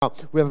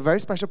We have a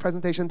very special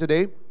presentation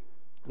today.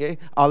 Okay,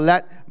 I'll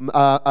let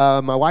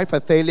my wife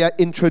Athalia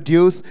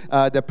introduce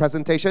the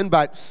presentation.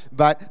 But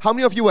how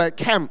many of you were at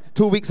camp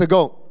 2 weeks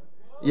ago?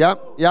 Yeah.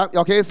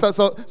 Okay,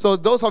 so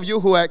those of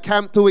you who were at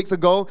camp 2 weeks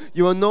ago,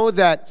 you will know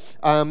that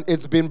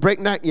it's been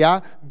breakneck.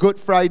 Yeah, Good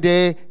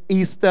Friday,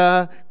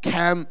 Easter,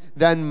 camp,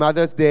 then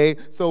Mother's Day.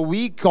 So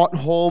we got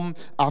home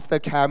after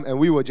camp and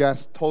we were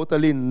just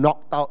totally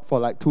knocked out for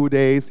like 2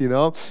 days,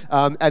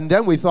 and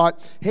then we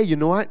thought, hey, you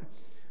know what?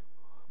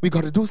 We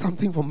got to do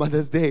something for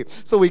Mother's Day.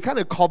 So we kind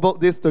of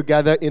cobbled this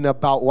together in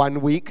about 1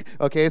 week.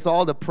 Okay, so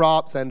all the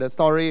props and the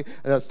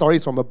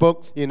stories from a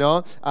book,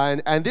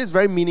 and this is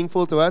very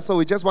meaningful to us. So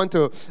we just want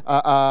to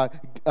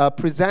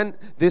present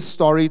this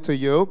story to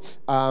you,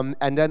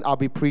 and then I'll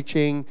be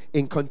preaching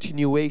in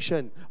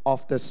continuation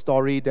of the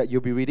story that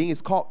you'll be reading.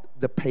 It's called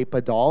The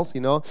Paper Dolls,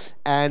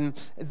 and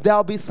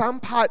there'll be some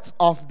parts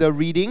of the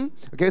reading.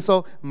 Okay,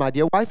 so my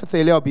dear wife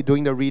Athalia will be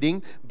doing the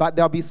reading, but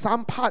there'll be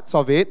some parts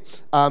of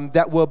it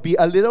that will be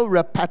a little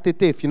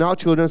repetitive. Our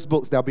children's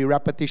books, there'll be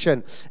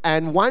repetition.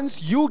 And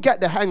once you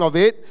get the hang of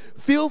it,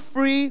 feel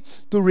free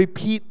to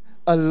repeat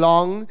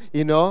along,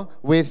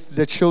 with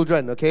the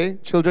children, okay?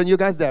 Children, you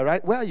guys there,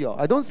 right? Where are you?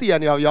 I don't see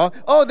any of y'all.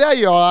 Oh, there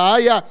you are.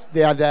 Yeah,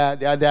 they are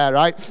there,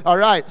 right? All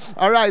right.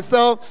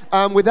 So,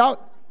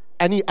 without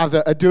any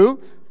other ado,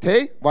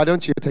 Tay, why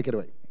don't you take it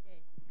away?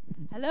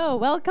 Hello,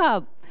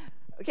 welcome.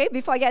 Okay,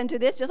 before I get into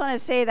this, just want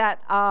to say that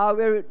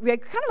we're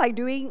kind of like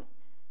doing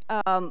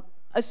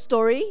a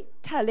story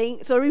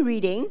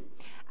reading,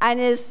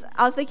 and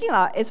I was thinking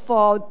it's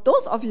for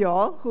those of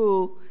y'all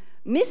who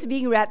miss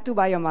being read to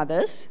by your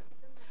mothers,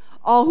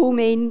 or who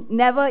may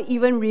never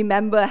even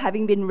remember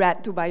having been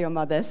read to by your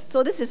mothers.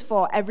 So this is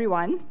for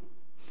everyone,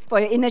 for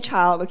your inner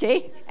child,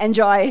 okay?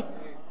 Enjoy.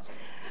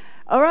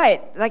 All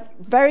right,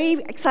 very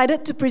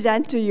excited to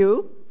present to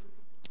you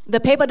The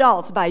Paper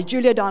Dolls by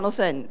Julia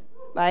Donaldson,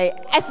 by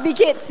SB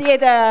Kids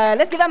Theatre.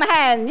 Let's give them a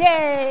hand,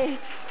 yay!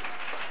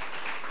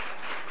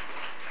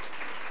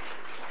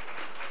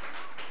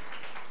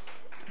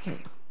 Okay.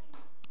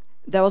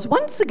 There was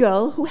once a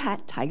girl who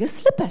had tiger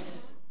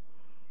slippers.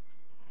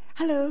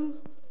 Hello.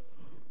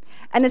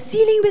 And a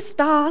ceiling with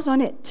stars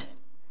on it,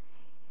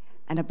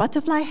 and a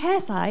butterfly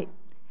hair side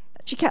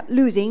that she kept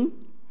losing,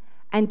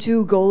 and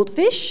 2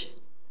 goldfish,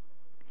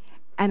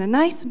 and a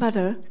nice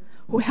mother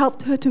who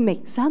helped her to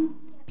make some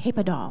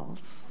paper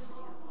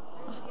dolls.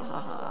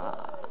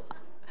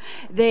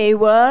 They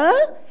were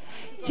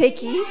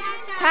Ticky,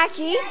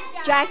 Tacky,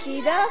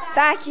 Jackie the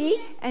Backy,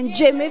 and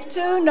Jim with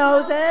 2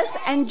 noses,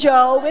 and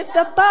Joe with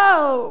the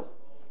bow.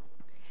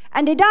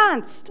 And they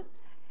danced,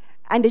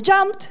 and they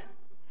jumped,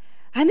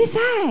 and they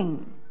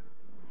sang.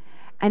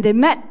 And they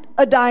met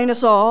a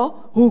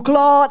dinosaur who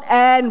clawed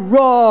and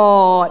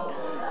roared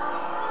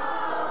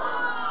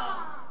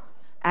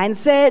and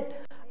said,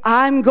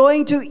 "I'm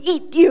going to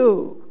eat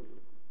you."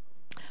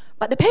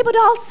 But the paper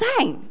doll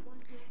sang,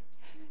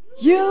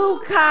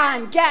 "You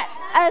can't get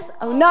us,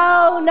 oh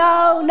no,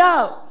 no,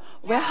 no.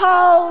 We're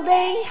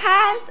holding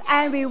hands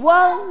and we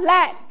won't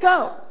let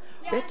go.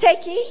 We're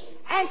Ticky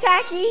and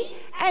Tacky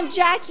and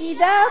Jackie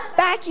the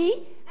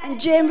Backy, and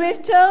Jim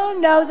with 2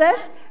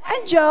 noses,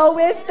 and Joe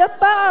with the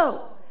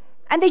bow."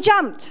 And they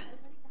jumped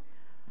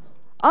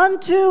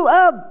onto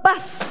a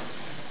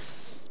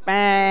bus,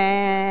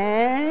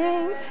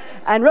 bang,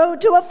 and rode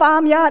to a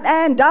farmyard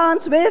and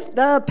danced with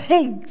the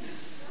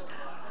pigs.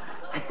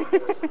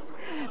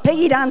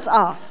 Piggy danced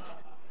off.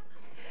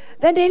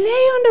 Then they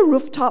lay on the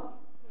rooftop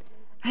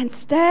and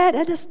stared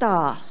at the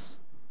stars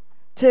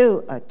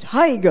till a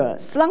tiger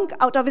slunk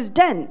out of his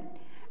den,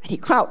 and he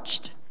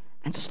crouched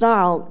and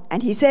snarled,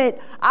 and he said,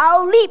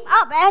 "I'll leap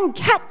up and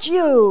catch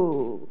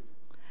you."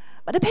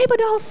 But the paper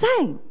doll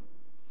sang,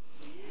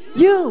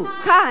 "You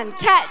can't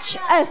catch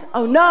us,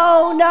 oh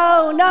no,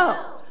 no, no.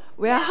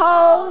 We're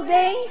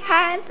holding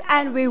hands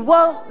and we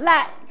won't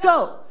let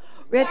go.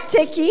 We're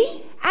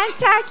Ticky and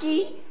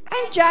Tacky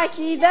and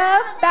Jackie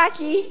the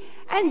Backy,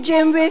 and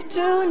Jim with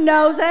 2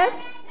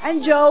 noses,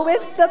 and Joe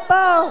with the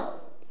bow."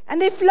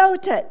 And they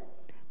floated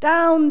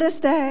down the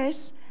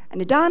stairs,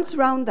 and they danced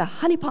round the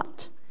honey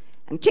pot,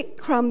 and kicked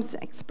crumbs,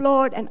 and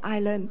explored an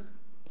island,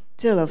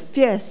 till a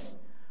fierce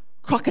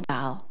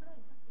crocodile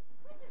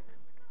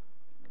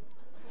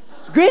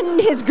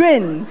grinned his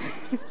grin.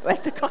 Where's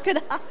the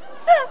crocodile?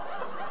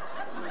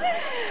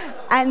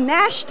 And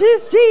gnashed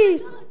his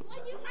teeth. Why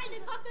do you hide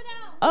the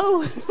crocodile?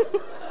 Oh,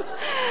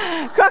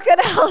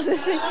 crocodiles.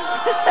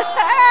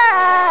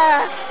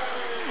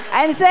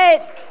 And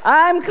said,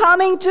 "I'm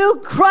coming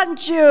to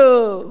crunch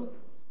you."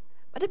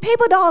 But the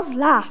paper dolls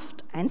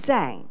laughed and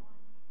sang.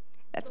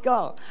 Let's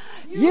go.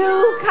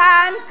 "You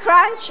can't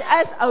crunch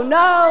us, oh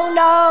no,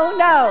 no,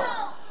 no.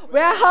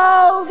 We're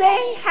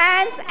holding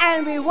hands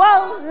and we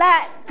won't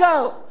let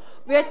go.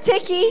 We're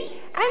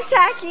Ticky and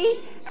Tacky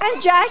and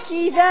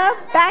Jackie the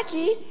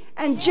Backy,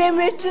 and Jim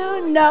with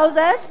 2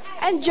 noses,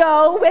 and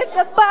Joe with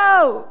the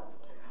bow."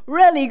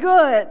 Really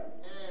good.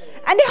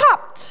 And they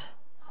hopped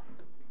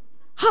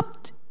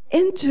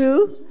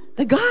into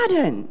the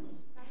garden.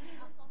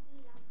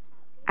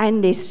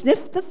 And they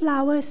sniffed the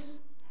flowers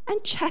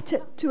and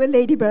chatted to a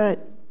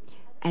ladybird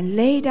and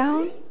lay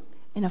down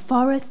in a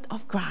forest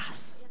of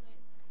grass.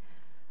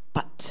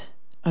 But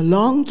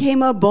along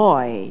came a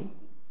boy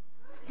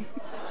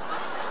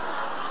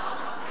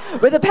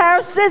with a pair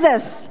of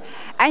scissors,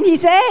 and he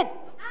said,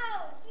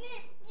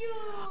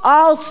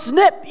 I'll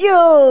snip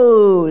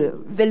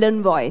you,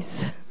 villain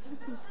voice.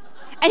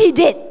 And he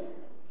did.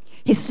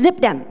 He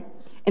snipped them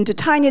into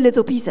tiny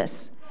little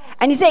pieces.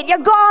 And he said, you're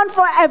gone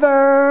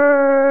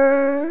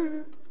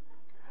forever.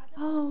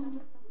 Oh,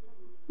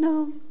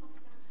 no.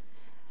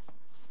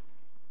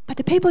 But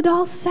the paper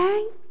doll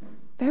sang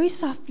very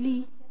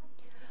softly,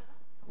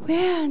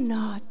 we're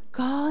not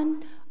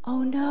gone.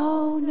 Oh,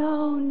 no,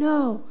 no,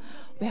 no.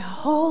 We're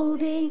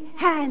holding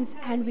hands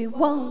and we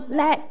won't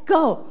let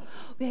go.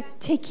 We're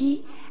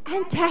Ticky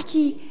and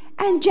Tacky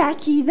and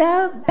Jackie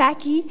the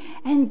Backy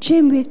and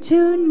Jim with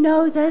two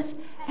noses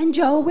and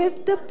Joe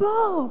with the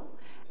bow.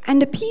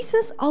 And the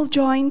pieces all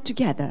joined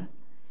together,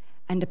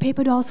 and the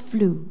paper dolls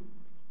flew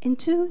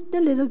into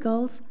the little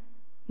girl's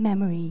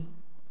memory,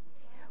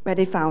 where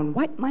they found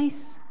white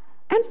mice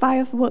and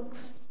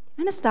fireworks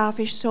and a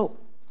starfish soap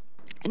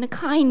and a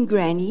kind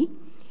granny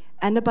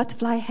and a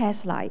butterfly hair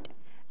slide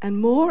and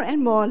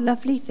more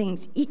lovely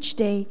things each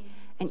day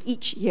and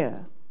each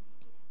year.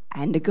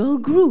 And the girl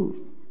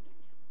grew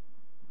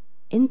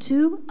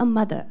into a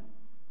mother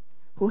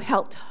who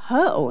helped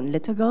her own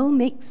little girl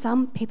make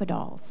some paper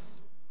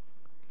dolls.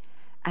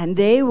 And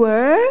they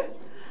were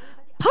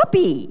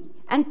Poppy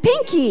and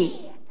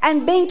Pinky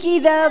and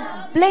Binky the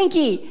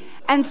Blinky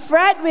and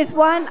Fred with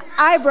one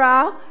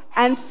eyebrow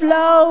and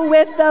Flo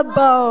with the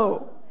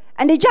bow.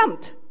 And they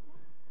jumped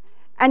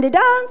and they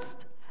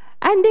danced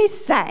and they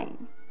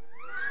sang.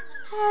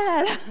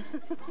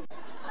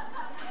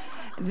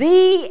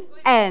 The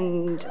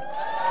end.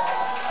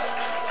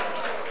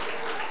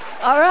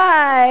 All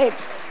right.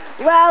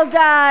 Well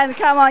done.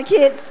 Come on,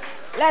 kids.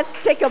 Let's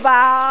take a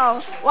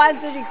bow. 1,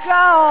 2, 3,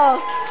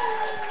 go.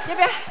 Give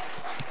me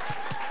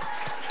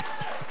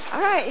All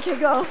right, you can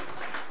go.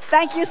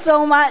 Thank you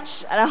so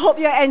much, and I hope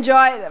you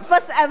enjoyed the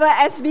first ever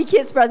SB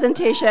Kids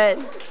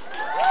presentation.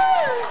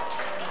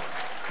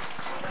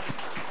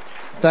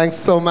 Thanks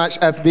so much,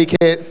 SB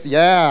Kids.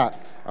 Yeah.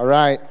 All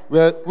right.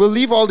 We'll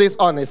leave all this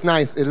on. It's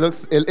nice. It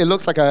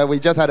looks like we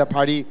just had a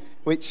party,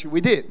 which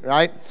we did,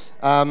 right?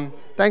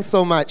 Thanks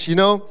so much. You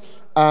know,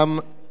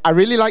 I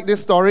really like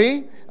this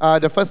story.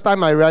 The first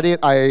time I read it,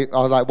 I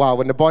was like, wow.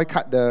 When the boy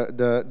cut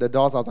the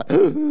dolls, I was like,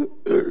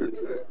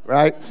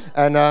 right?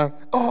 And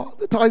oh,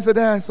 the toys are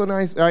there, so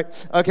nice, right?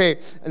 Okay.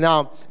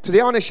 Now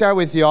today I want to share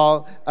with you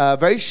all a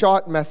very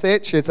short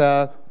message. It's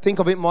think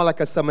of it more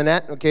like a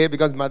sermonette, okay?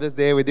 Because Mother's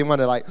Day, we didn't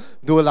want to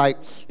do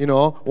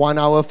 1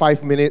 hour,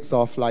 5 minutes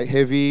of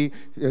heavy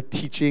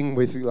teaching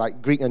with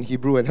Greek and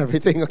Hebrew and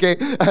everything, okay?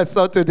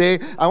 So today,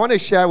 I want to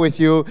share with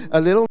you a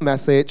little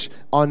message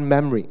on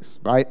memories,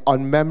 right?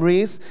 On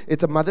memories.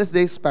 It's a Mother's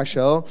Day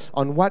special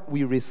on what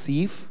we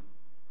receive,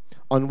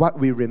 on what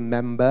we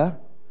remember,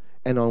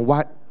 and on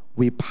what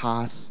we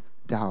pass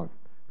down,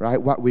 right?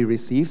 What we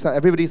receive. So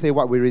everybody say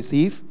what we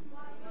receive,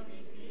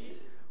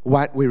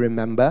 what we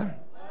remember,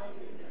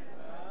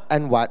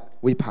 and what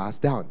we pass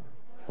down.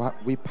 What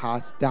we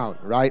pass down,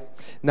 right?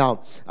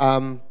 Now,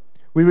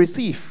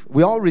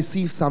 we all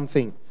receive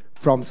something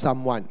from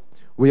someone.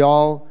 We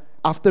all,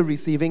 after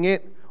receiving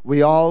it,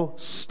 we all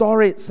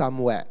store it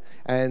somewhere.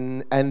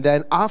 And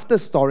then after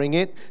storing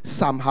it,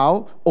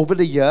 somehow, over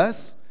the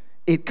years,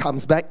 it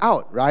comes back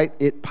out, right?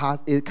 It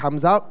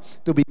comes out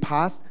to be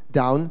passed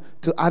down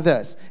to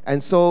others.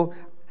 And so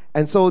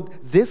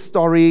this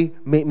story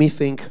made me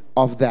think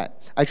of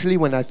that. Actually,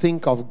 when I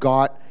think of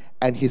God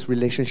and His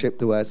relationship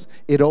to us,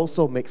 it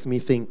also makes me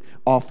think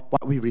of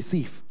what we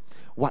receive,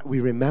 what we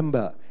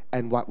remember,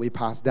 and what we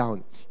pass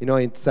down. You know,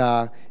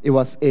 it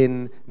was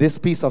in this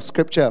piece of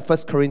scripture, 1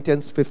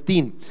 Corinthians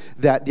 15,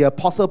 that the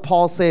Apostle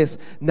Paul says,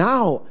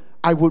 now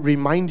I would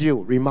remind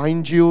you.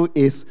 Remind you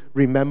is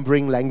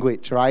remembering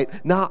language, right?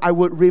 Now I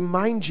would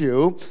remind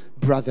you,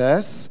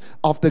 brothers,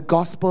 of the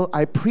gospel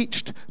I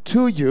preached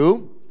to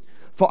you,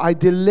 for I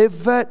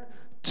delivered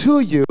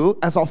to you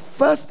as of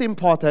first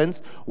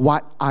importance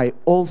what I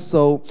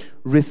also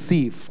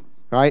receive,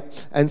 right?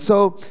 And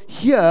so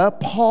here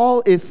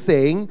Paul is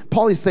saying,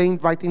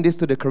 writing this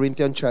to the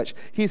Corinthian church,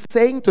 he's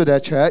saying to the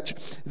church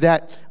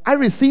that I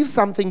received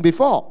something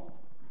before.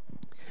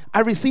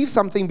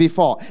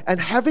 And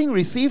having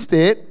received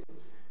it,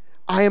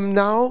 I am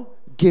now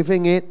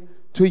giving it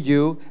to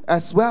you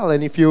as well.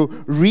 And if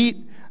you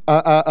read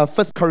 1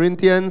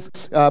 Corinthians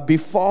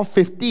before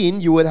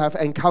 15, you would have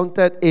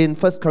encountered in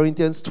 1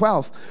 Corinthians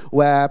 12,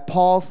 where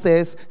Paul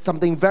says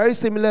something very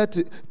similar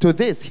to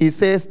this. He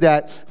says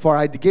that, for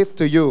I give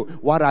to you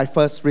what I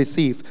first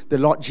received. The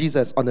Lord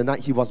Jesus, on the night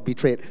He was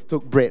betrayed,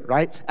 took bread,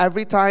 right?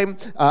 Every time,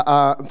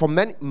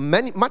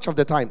 much of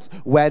the times,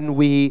 when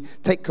we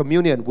take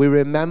communion, we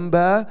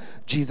remember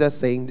Jesus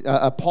saying,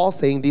 Paul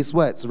saying these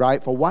words,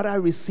 right? For what I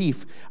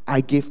received, I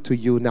give to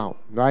you now,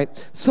 right?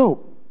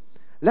 So,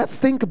 let's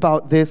think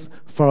about this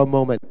for a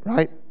moment,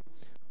 right?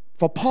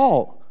 For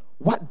Paul,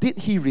 what did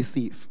he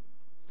receive?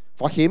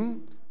 For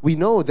him, we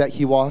know that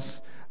he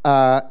was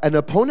an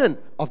opponent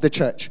of the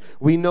church.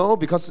 We know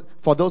because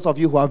for those of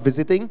you who are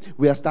visiting,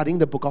 we are studying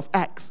the book of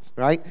Acts,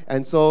 right?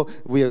 And so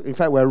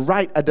we're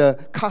right at the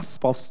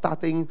cusp of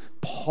starting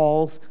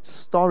Paul's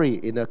story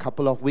in a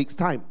couple of weeks'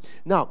 time.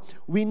 Now,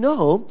 we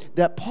know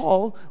that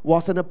Paul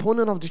was an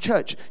opponent of the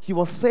church. He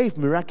was saved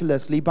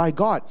miraculously by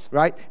God,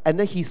 right? And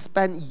then he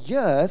spent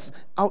years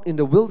out in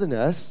the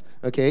wilderness,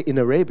 okay, in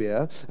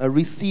Arabia,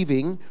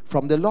 receiving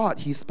from the Lord.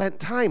 He spent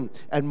time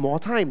and more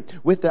time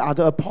with the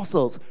other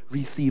apostles,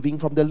 receiving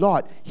from the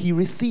Lord. He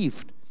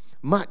received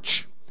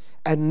much.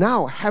 And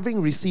now,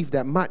 having received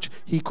that much,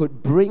 he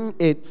could bring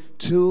it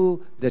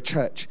to the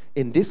church,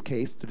 in this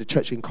case, to the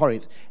church in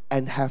Corinth,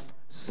 and have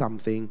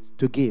something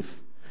to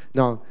give.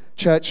 Now,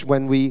 church,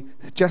 when we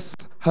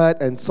just heard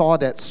and saw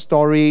that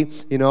story,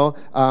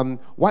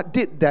 what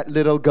did that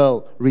little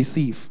girl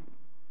receive?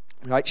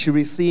 Right? She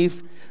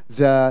received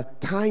the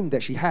time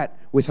that she had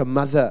with her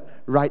mother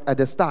right at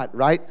the start,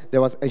 right?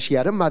 And she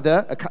had a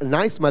mother, a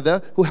nice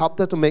mother, who helped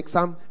her to make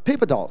some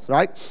paper dolls,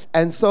 right?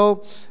 And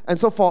so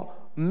for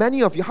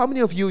many of you, how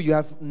many of you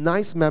have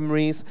nice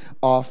memories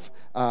of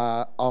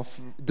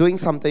doing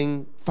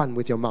something fun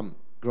with your mom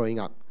growing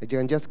up? You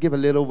can just give a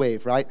little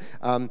wave, right?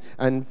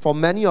 And for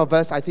many of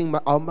us, I think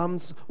our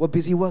moms were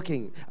busy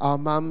working. Our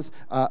moms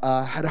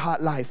had a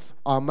hard life.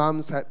 Our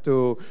moms had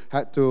to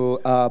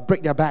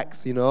break their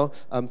backs,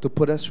 to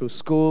put us through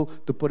school,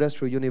 to put us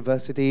through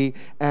university.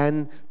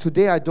 And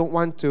today, I don't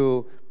want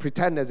to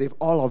pretend as if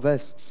all of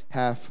us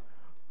have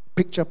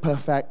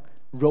picture-perfect,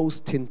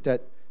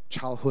 rose-tinted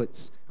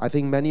childhoods. I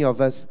think many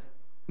of us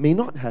may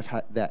not have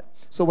had that.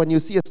 So when you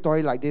see a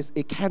story like this,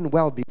 it can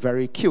well be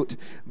very cute,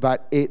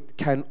 but it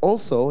can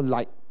also,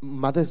 like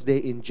Mother's Day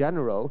in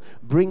general,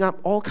 bring up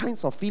all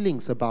kinds of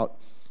feelings about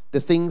the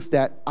things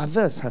that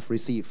others have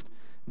received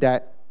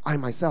that I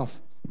myself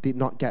did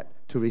not get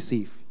to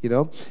receive,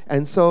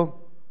 And so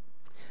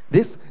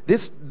this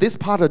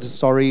part of the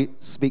story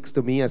speaks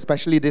to me,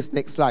 especially this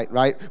next slide,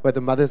 right? Where the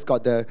mother's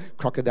got the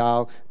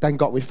crocodile. Thank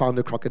God we found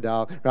the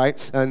crocodile,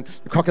 right? And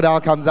the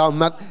crocodile comes out.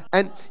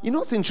 And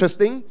what's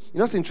interesting?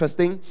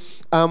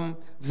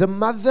 The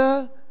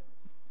mother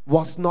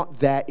was not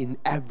there in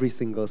every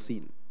single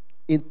scene.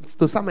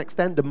 To some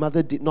extent, the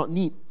mother did not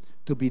need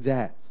to be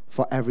there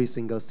for every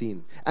single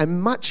scene.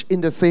 And much in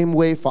the same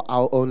way for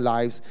our own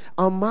lives,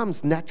 our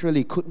moms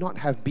naturally could not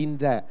have been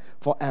there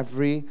for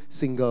every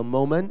single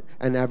moment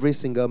and every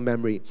single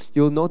memory.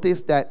 You'll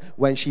notice that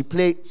when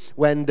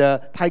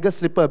the tiger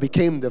slipper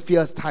became the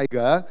fierce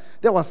tiger,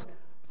 that was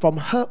from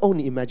her own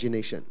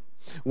imagination.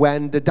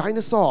 When the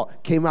dinosaur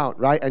came out,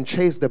 right, and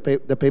chased the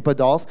paper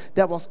dolls,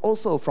 that was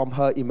also from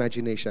her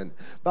imagination.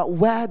 But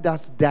where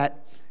does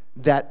that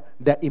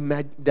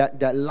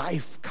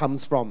life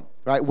comes from?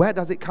 Right? Where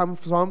does it come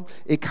from?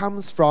 It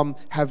comes from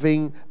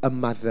having a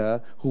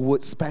mother who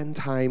would spend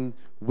time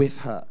with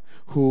her,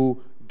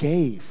 who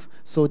gave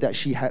so that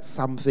she had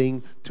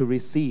something to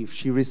receive.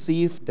 She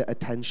received the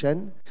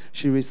attention,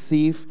 she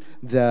received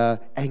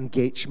the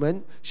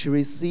engagement, she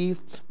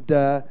received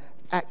the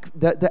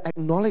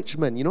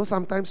acknowledgement.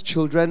 Sometimes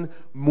children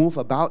move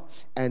about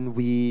and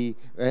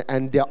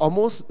they're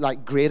almost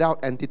like grayed out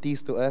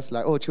entities to us,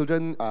 like,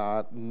 children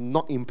are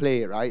not in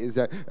play, right? Is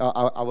that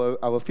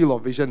our field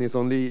of vision is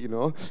only,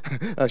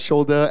 a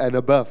shoulder and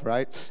above,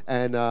 right?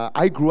 And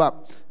I grew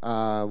up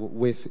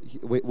with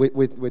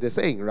the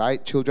saying,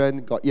 right?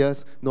 Children got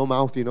ears, no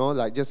mouth,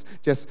 like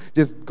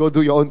just go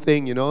do your own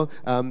thing,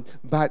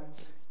 But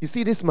you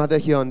see this mother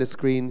here on the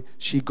screen,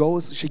 she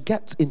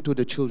gets into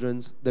the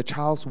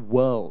child's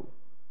world,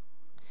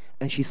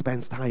 and she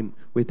spends time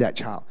with that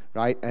child,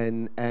 right?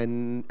 And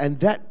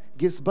that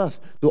gives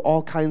birth to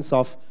all kinds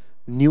of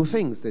new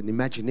things, an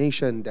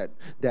imagination that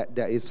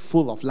is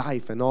full of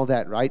life and all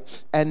that,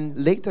 right? And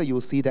later you'll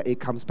see that it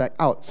comes back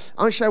out.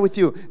 I'll share with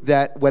you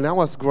that when I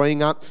was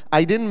growing up,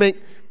 I didn't make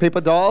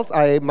paper dolls.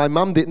 My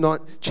mom did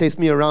not chase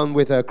me around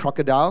with a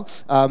crocodile.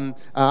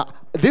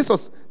 This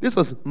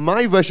was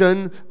my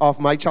version of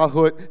my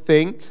childhood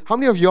thing. How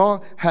many of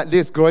y'all had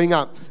this growing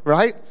up,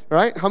 right?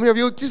 How many of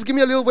you, just give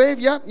me a little wave,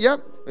 yeah,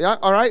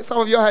 all right, some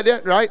of you had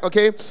it, right,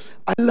 okay.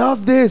 I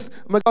love this,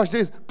 oh my gosh,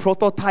 these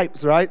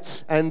prototypes,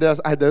 right, and I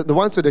had the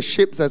ones with the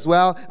ships as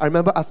well. I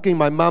remember asking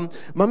my mom,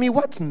 Mommy,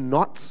 what's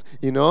knots,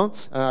 I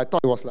thought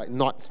it was like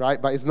knots, right,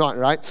 but it's not,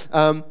 right,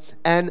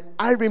 and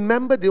I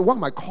remember one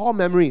of my core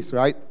memories,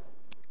 right,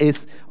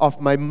 is of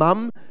my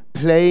mom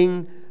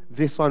playing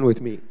this one with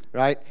me,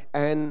 right,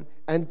 and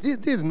this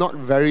is not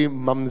very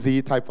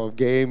mumsy type of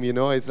game,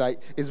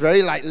 It's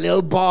very like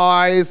little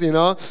boys, If you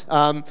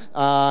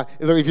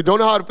don't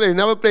know how to play, you've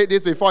never played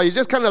this before, you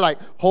just kind of like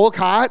hold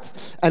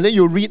cards, and then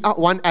you read out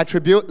one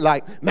attribute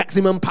like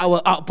maximum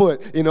power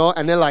output,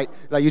 and then like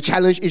you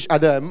challenge each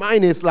other.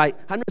 Mine is like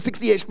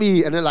 160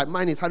 HP, and then like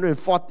mine is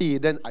 140.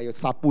 Then I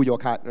sapu your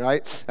card,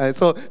 right? And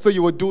so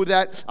you would do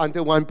that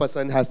until one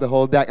person has the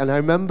whole deck. And I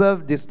remember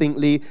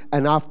distinctly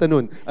a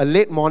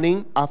late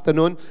morning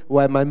afternoon,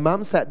 where my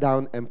mom sat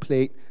down and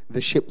played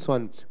the ships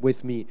one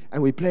with me,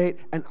 and we played,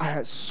 and I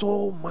had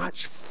so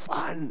much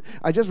fun.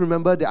 I just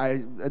remember that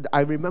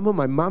I remember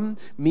my mom,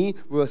 me,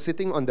 we were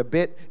sitting on the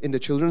bed in the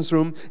children's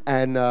room,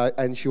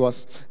 and she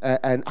was,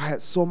 and I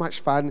had so much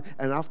fun.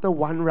 And after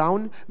one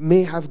round,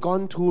 may have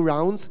gone 2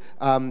 rounds,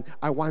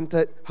 I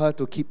wanted her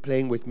to keep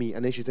playing with me,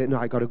 and then she said, "No,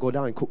 I got to go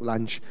down and cook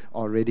lunch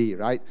already,"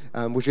 right?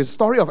 Which is the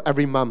story of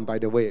every mom, by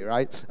the way,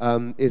 right?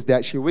 Is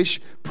that she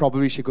wished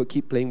probably she could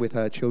keep playing with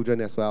her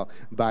children as well,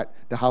 but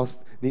the house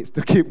needs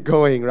to keep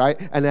going, right?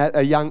 And at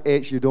a young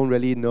age, you don't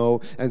really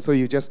know, and so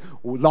you just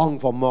long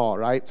for more,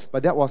 right?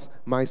 But that was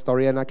my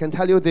story, and I can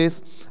tell you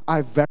this, I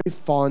have very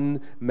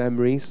fond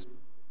memories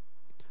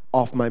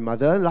of my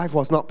mother. Life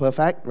was not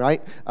perfect,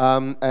 right?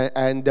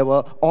 And there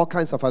were all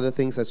kinds of other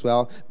things as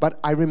well, but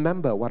I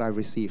remember what I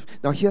received.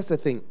 Now, here's the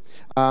thing.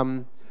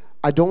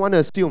 I don't want to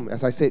assume,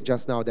 as I said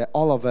just now, that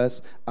all of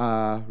us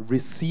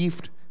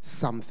received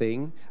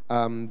something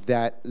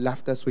that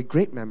left us with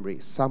great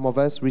memories. Some of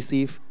us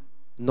received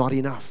not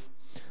enough.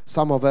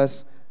 Some of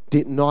us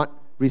did not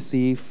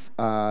receive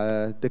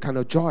the kind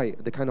of joy,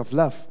 the kind of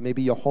love.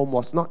 Maybe your home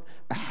was not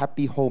a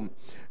happy home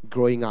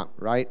growing up,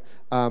 right?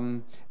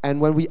 And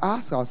when we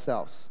ask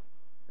ourselves,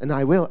 and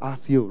I will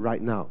ask you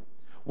right now,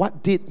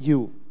 what did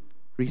you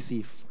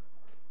receive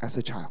as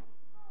a child?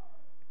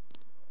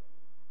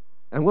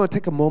 I'm going to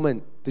take a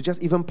moment to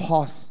just even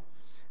pause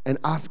and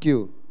ask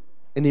you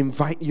and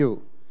invite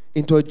you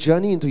into a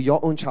journey into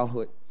your own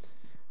childhood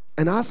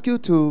and ask you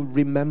to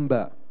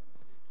remember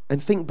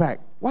and think back,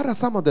 what are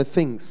some of the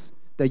things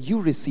that you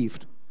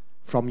received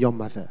from your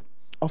mother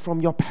or from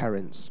your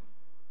parents?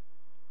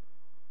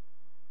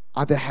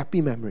 Are there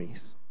happy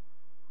memories?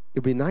 It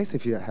would be nice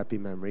if you had happy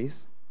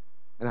memories,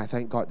 and I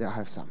thank God that I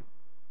have some.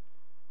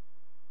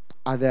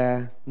 Are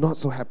there not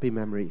so happy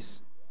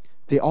memories?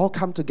 They all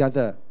come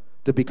together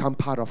to become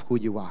part of who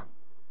you are.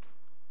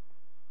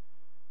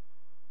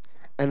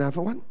 And I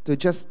want to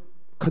just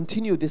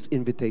continue this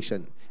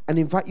invitation and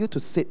invite you to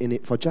sit in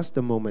it for just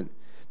a moment,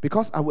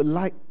 because I would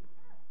like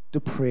to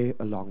pray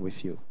along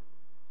with you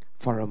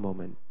for a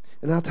moment.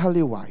 And I'll tell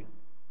you why.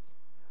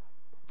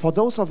 For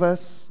those of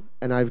us,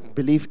 and I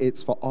believe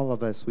it's for all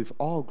of us, we've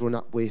all grown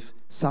up with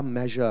some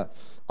measure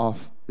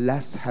of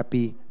less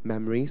happy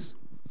memories.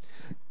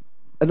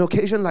 An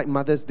occasion like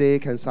Mother's Day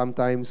can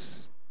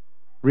sometimes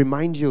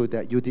remind you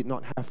that you did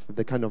not have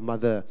the kind of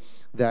mother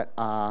that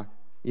are,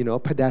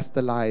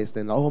 pedestalized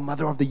and, oh,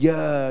 Mother of the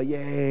Year,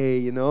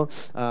 yay,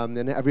 and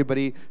then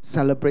everybody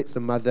celebrates the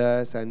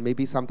mothers, and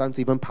maybe sometimes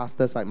even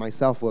pastors like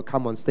myself will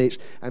come on stage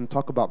and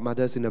talk about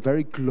mothers in a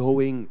very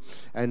glowing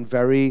and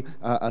very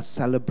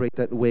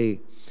celebrated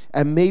way.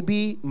 And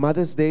maybe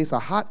Mother's Days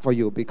are hard for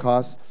you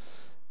because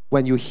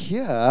when you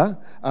hear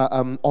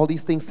all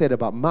these things said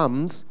about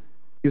mums,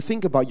 you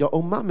think about your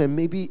own mum, and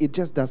maybe it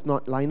just does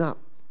not line up.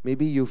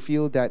 Maybe you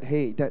feel that,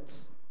 hey,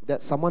 that's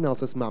someone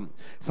else's mum.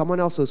 Someone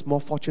else who's more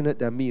fortunate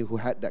than me who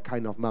had that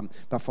kind of mum.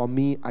 But for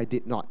me, I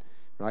did not,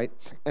 right?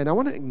 And I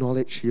want to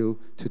acknowledge you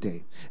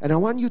today. And I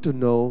want you to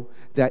know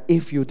that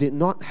if you did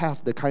not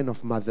have the kind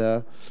of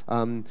mother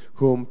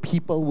whom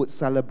people would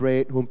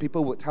celebrate, whom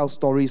people would tell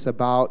stories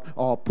about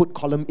or put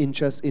column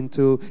inches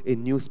into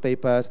in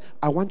newspapers,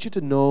 I want you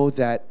to know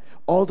that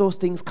all those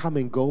things come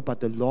and go, but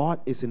the Lord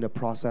is in the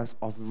process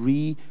of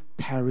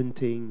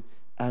reparenting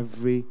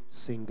every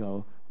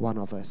single one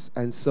of us.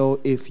 And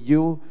so if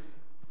you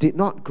did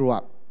not grow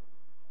up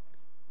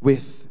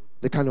with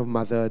the kind of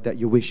mother that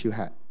you wish you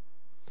had,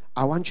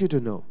 I want you to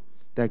know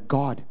that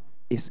God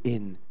is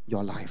in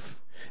your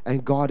life.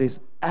 And God is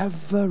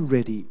ever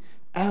ready,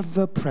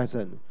 ever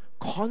present,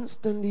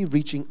 constantly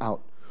reaching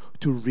out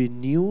to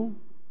renew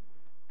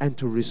and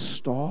to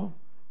restore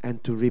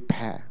and to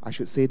repair. I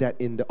should say that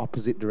in the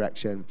opposite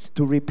direction.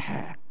 To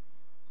repair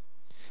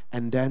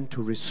and then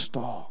to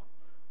restore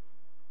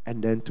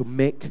and then to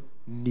make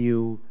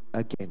new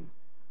again.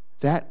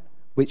 That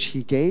which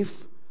He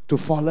gave to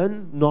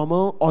fallen,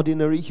 normal,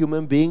 ordinary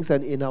human beings,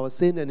 and in our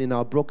sin and in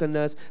our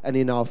brokenness and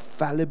in our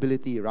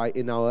fallibility, right?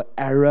 In our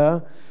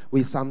error,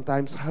 we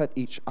sometimes hurt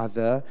each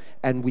other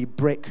and we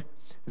break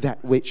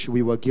that which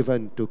we were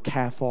given to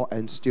care for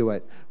and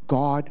steward.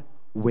 God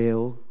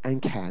will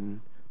and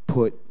can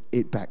put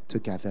it back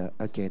together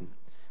again.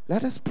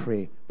 Let us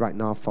pray right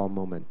now for a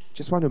moment.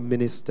 Just want to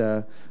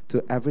minister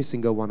to every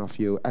single one of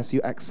you as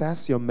you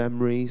access your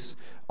memories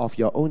of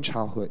your own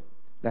childhood.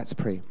 Let's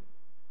pray.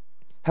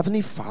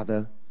 Heavenly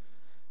Father,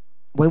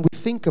 when we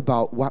think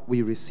about what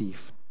we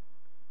receive,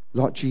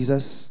 Lord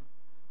Jesus,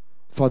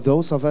 for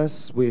those of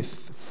us with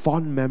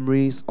fond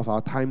memories of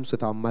our times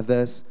with our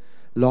mothers,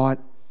 Lord,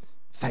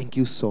 thank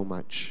you so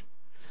much.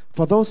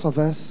 For those of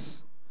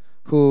us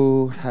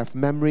who have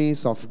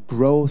memories of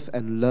growth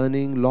and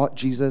learning, Lord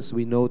Jesus,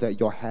 we know that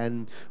your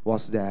hand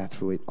was there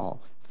through it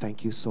all.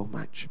 Thank you so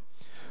much.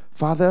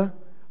 Father,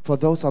 for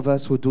those of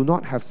us who do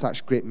not have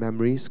such great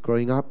memories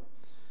growing up,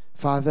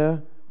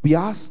 Father, we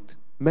asked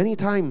many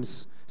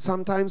times,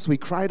 sometimes we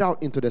cried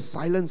out into the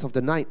silence of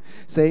the night,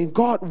 saying,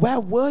 God,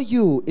 where were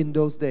you in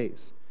those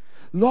days?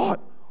 Lord,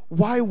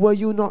 Why were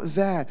you not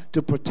there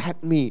to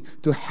protect me,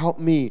 to help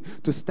me,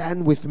 to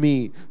stand with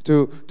me,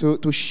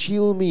 to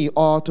shield me,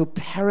 or to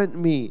parent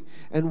me?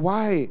 And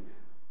why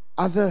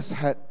others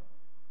had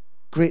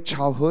great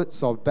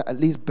childhoods, or at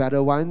least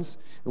better ones?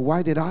 And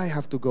why did I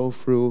have to go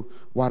through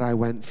what I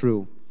went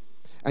through?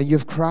 And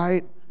you've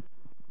cried,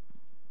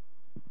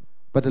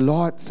 but the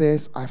Lord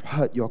says, I've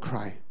heard your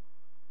cry.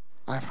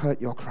 I've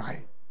heard your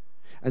cry.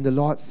 And the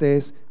Lord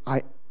says,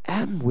 I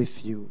am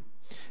with you,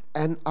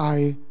 and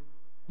I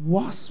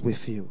was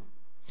with you.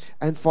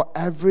 And for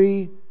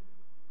every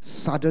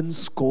sudden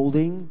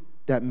scolding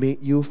that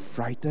made you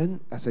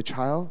frightened as a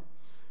child,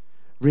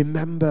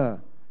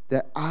 remember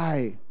that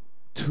I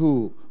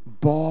too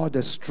bore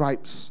the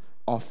stripes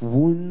of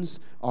wounds,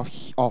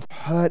 of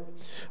hurt,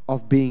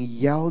 of being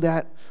yelled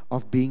at,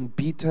 of being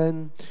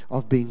beaten,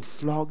 of being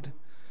flogged,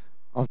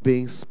 of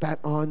being spat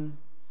on,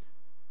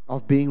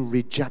 of being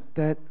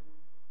rejected,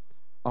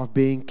 of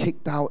being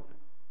kicked out.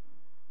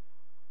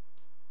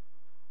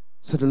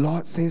 So the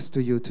Lord says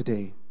to you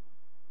today,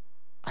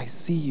 I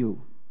see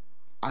you.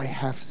 I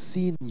have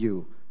seen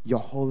you your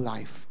whole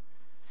life.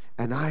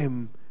 And I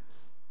am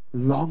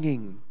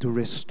longing to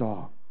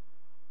restore.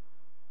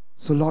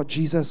 So Lord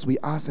Jesus, we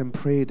ask and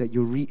pray that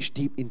you reach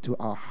deep into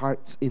our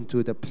hearts,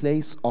 into the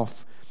place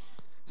of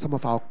some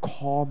of our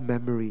core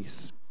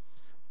memories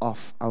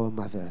of our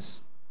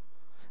mothers.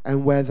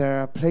 And where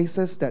there are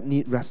places that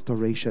need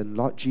restoration,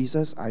 Lord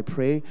Jesus, I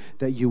pray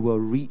that you will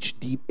reach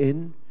deep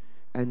in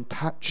and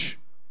touch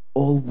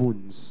all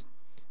wounds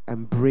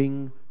and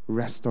bring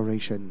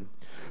restoration.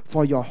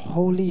 For your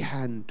holy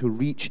hand to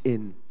reach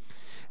in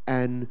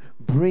and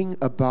bring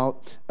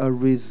about a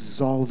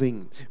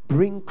resolving,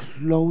 bring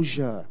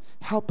closure.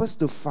 Help us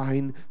to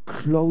find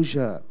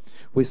closure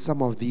with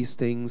some of these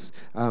things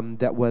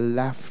that were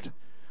left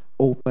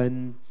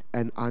open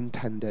and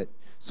untended.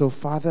 So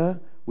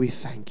Father, we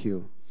thank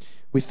you.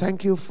 We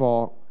thank you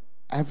for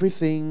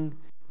everything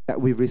that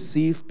we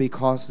receive,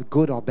 because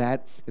good or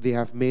bad, they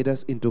have made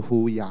us into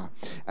who we are.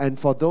 And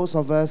for those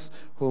of us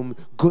whom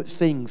good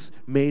things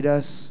made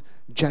us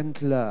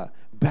gentler,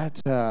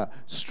 better,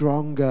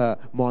 stronger,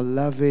 more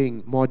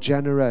loving, more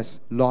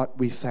generous, Lord,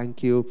 we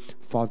thank you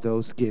for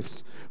those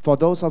gifts. For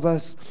those of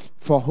us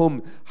for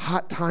whom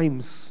hard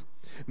times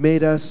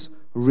made us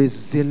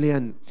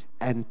resilient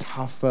and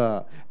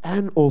tougher,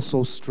 and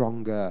also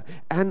stronger,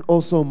 and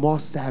also more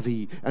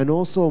savvy, and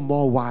also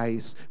more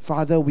wise,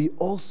 Father, we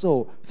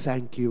also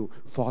thank you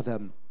for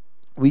them.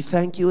 We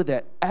thank you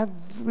that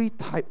every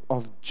type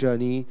of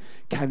journey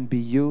can be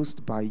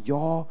used by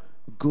your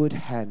good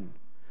hand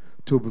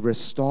to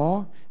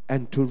restore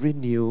and to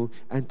renew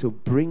and to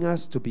bring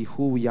us to be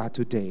who we are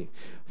today.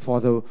 For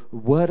the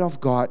Word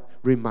of God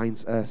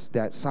reminds us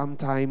that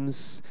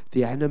sometimes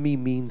the enemy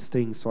means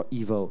things for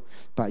evil,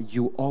 but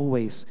you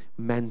always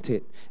meant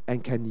it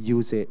and can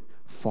use it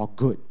for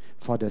good,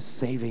 for the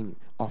saving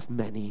of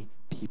many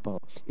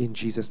people. In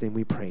Jesus' name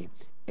we pray.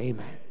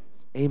 Amen.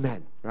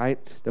 Amen. Right?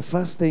 The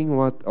first thing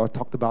I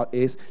talked about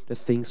is the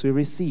things we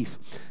receive.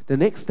 The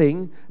next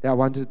thing that I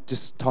want to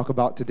just talk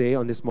about today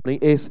on this morning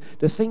is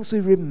the things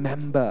we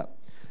remember.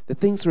 The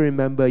things we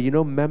remember. You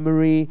know,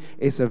 memory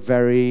is a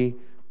very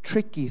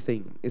tricky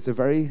thing. It's a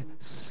very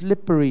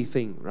slippery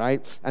thing,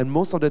 right? And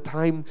most of the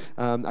time,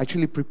 I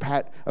actually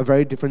prepared a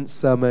very different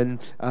sermon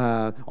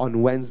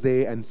on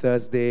Wednesday and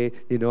Thursday,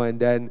 and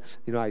then,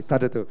 I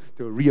started to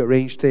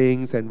rearrange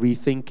things and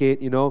rethink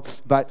it,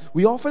 But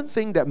we often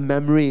think that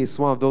memory is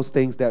one of those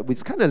things that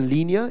it's kind of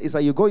linear. It's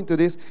like you go into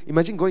this,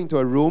 imagine going to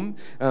a room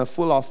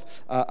full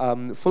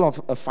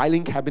of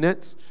filing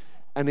cabinets.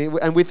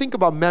 And we think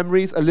about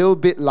memories a little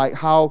bit like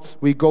how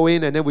we go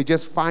in and then we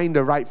just find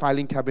the right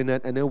filing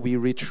cabinet and then we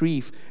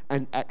retrieve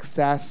and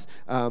access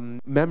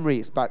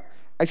memories. But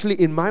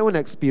actually, in my own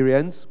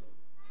experience,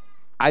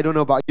 I don't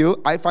know about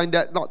you, I find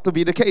that not to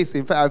be the case.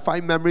 In fact, I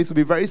find memories to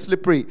be very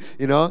slippery,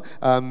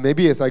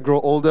 Maybe as I grow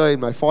older,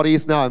 in my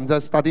 40s now, I'm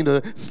just starting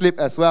to slip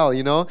as well,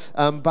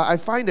 But I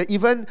find that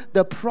even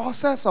the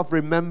process of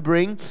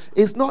remembering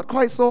is not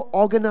quite so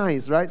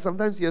organized, right?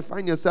 Sometimes you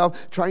find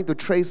yourself trying to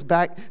trace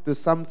back to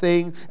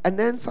something, and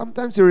then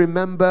sometimes you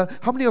remember.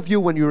 How many of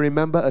you, when you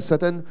remember a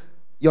certain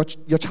your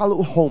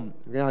childhood home,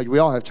 we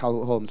all have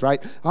childhood homes,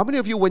 right? How many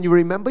of you, when you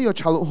remember your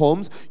childhood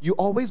homes, you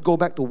always go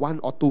back to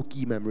one or two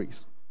key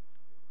memories?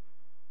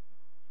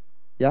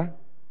 Yeah?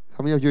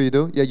 How many of you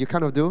do? Yeah, you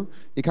kind of do.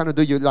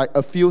 You like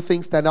a few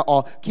things stand out,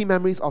 or key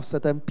memories of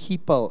certain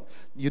people.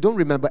 You don't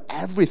remember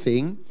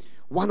everything.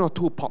 One or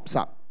two pops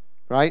up,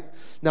 right?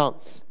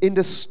 Now, in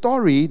the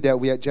story that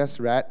we had just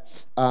read,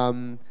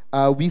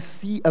 we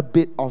see a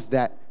bit of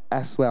that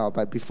as well.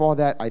 But before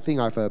that, I think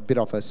I have a bit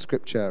of a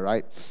scripture,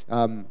 right?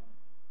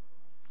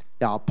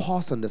 I'll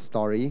pause on the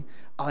story.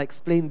 I'll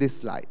explain this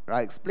slide,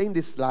 right?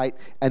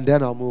 And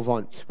then I'll move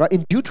on. Right?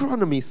 In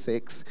Deuteronomy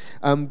 6,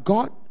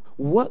 God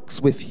works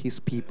with his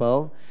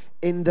people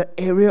in the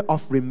area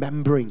of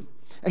remembering.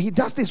 And he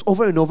does this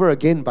over and over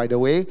again, by the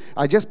way.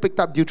 I just picked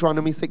up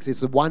Deuteronomy 6.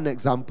 It's one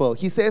example.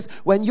 He says,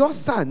 when your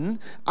son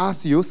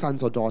asks you,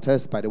 sons or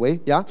daughters, by the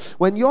way, yeah?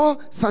 When your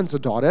sons or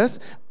daughters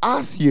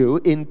ask you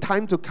in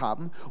time to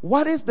come,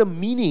 what is the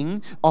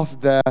meaning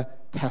of the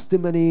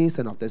testimonies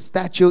and of the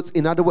statutes,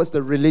 in other words,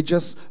 the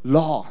religious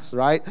laws,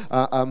 right?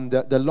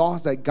 The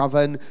laws that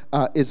govern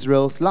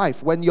Israel's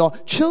life. When your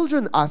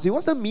children ask you,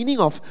 what's the meaning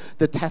of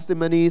the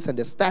testimonies and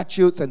the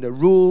statutes and the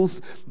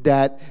rules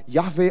that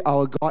Yahweh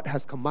our God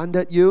has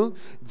commanded you,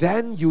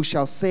 then you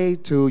shall say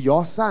to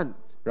your son,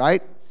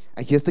 right?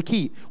 And here's the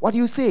key. What do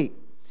you say?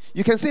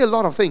 You can say a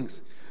lot of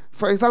things.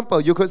 For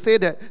example, you could say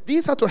that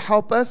these are to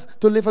help us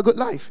to live a good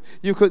life.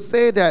 You could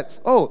say that,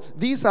 oh,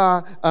 these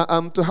are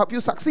to help you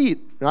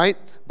succeed, right?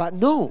 But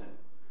no,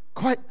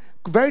 quite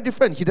very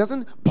different. He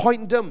doesn't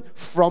point them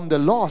from the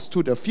laws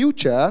to the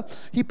future.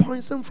 He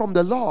points them from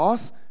the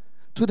laws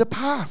to the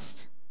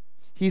past.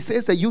 He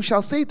says that you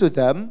shall say to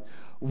them,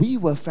 we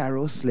were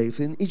Pharaoh's slaves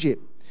in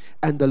Egypt,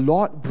 and the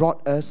Lord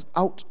brought us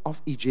out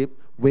of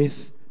Egypt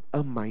with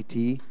a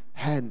mighty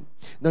hand.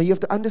 Now you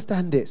have to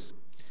understand this.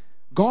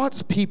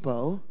 God's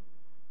people,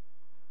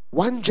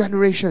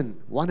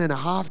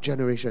 1.5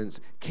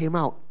 generations came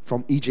out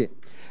from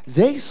Egypt.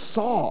 They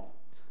saw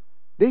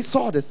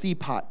the sea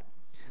part.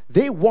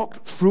 They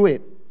walked through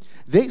it.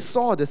 They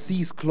saw the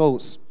seas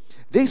close.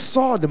 They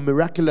saw the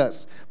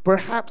miraculous,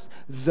 perhaps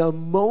the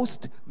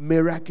most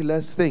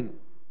miraculous thing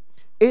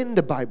in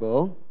the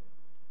Bible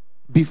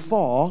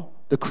before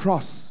the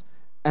cross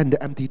and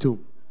the empty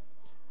tomb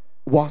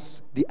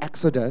was the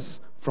Exodus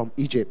from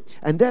Egypt.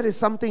 And that is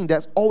something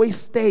that's always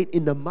stayed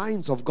in the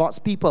minds of God's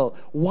people.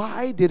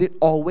 Why did it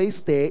always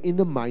stay in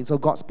the minds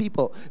of God's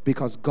people?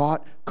 Because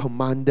God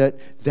commanded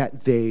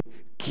that they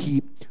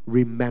keep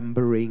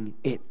remembering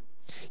it.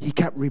 He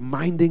kept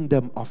reminding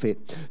them of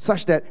it,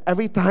 such that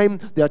every time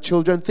their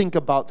children think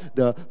about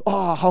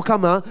how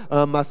come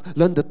must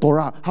learn the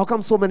Torah? How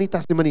come so many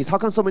testimonies? How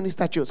come so many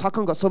statutes? How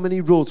come got so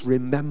many rules?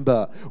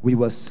 Remember, we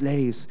were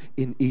slaves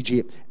in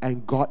Egypt,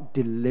 and God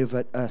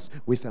delivered us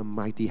with a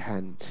mighty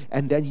hand.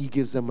 And then He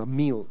gives them a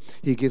meal.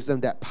 He gives them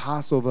that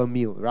Passover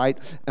meal, right?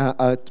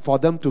 For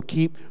them to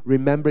keep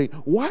remembering.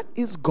 What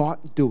is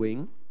God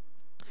doing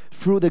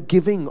through the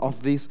giving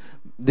of these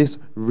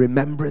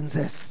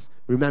remembrances,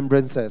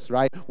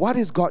 right? What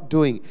is God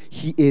doing?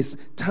 He is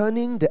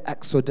turning the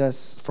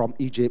Exodus from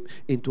Egypt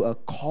into a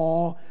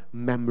core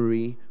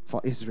memory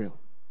for Israel.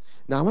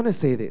 Now, I want to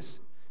say this.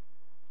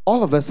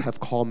 All of us have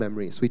core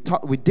memories. We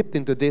dipped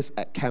into this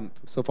at camp.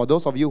 So for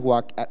those of you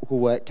who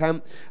were at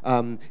camp,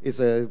 it's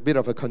a bit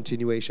of a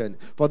continuation.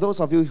 For those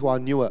of you who are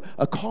newer,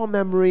 a core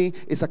memory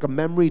is like a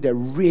memory that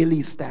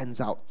really stands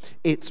out.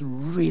 It's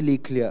really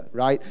clear,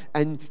 right?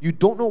 And you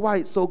don't know why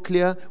it's so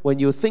clear. When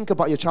you think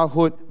about your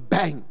childhood,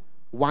 bang!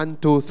 1,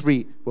 2,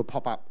 3 will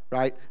pop up,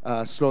 right?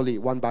 Slowly,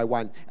 one by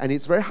one. And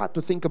it's very hard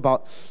to think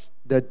about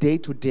the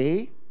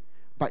day-to-day,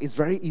 but it's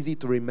very easy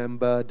to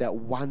remember that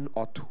 1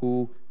 or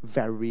 2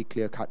 very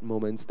clear-cut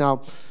moments.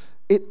 Now,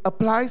 it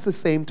applies the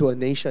same to a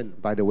nation,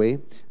 by the way.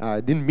 I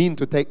didn't mean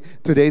to take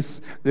today's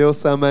little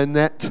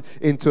sermonette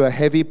into a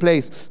heavy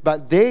place,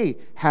 but they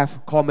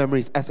have core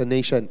memories as a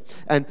nation.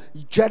 And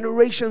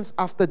generations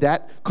after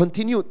that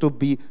continue to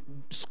be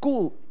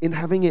schooled in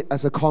having it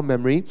as a core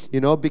memory,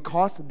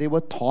 because they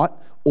were taught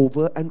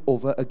over and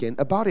over again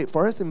about it.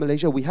 For us in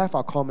Malaysia, we have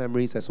our core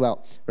memories as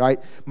well, right?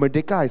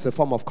 Merdeka is a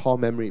form of core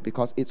memory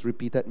because it's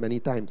repeated many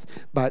times.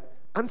 But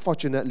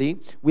unfortunately,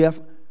 we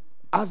have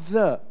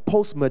other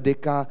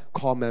post-Merdeka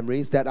core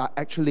memories that are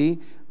actually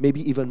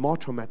maybe even more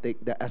traumatic,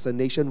 that as a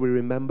nation we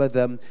remember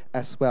them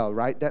as well,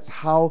 right? That's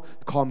how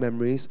core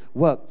memories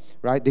work,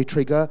 right? They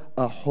trigger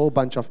a whole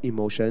bunch of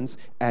emotions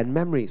and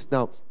memories.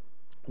 Now,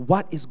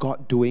 what is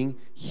God doing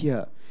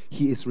here?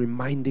 He is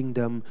reminding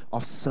them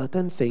of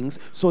certain things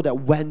so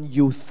that when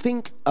you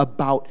think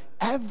about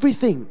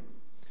everything,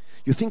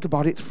 you think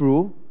about it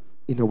through,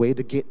 in a way,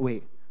 the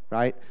gateway,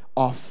 right,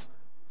 of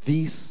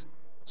these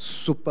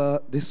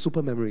super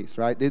memories,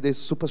 right? They're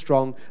super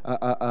strong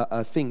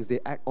things. They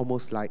act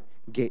almost like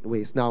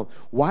gateways. Now,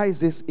 why is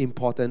this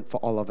important for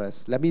all of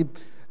us? Let me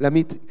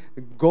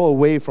go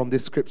away from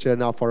this scripture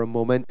now for a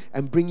moment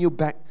and bring you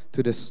back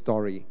to the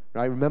story,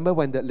 right? Remember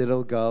when that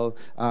little girl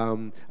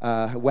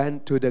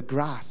went to the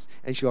grass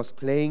and she was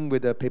playing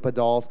with the paper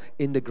dolls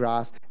in the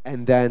grass,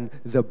 and then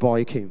the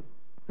boy came,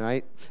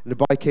 right? And the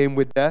boy came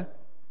with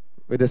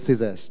the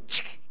scissors.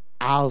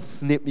 I'll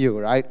snip you,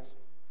 right?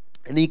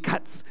 And he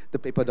cuts the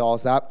paper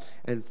dolls up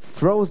and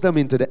throws them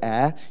into the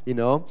air,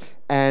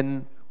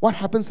 And what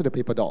happens to the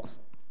paper dolls?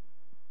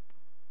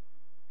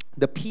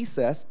 The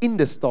pieces in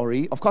the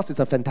story, of course it's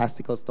a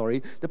fantastical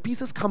story, the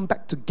pieces come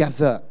back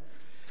together.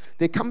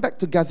 They come back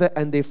together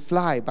and they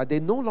fly, but they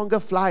no longer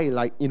fly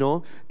like,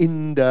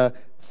 in the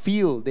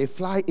field. They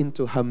fly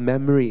into her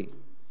memory.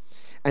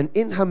 And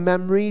in her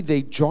memory,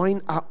 they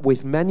join up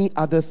with many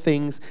other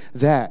things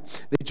there.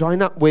 They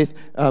join up with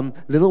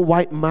little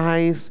white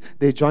mice.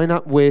 They join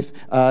up with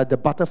the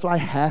butterfly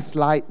hair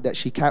slide that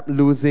she kept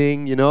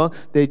losing,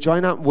 They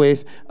join up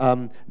with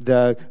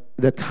the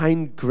the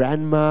kind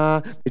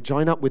grandma. They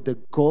join up with the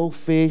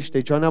goldfish.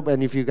 They join up,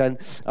 and if you can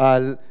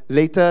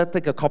later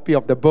take a copy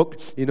of the book,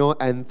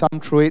 and thumb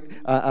through it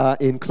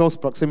in close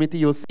proximity,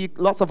 you'll see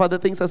lots of other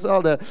things as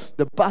well.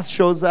 The bus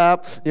shows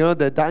up,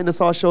 the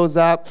dinosaur shows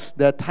up,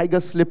 the tiger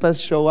slippers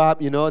show up,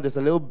 there's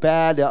a little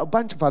bear, there are a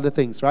bunch of other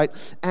things, right?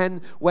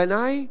 And when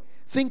I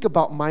think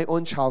about my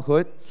own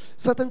childhood,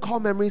 certain core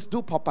memories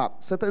do pop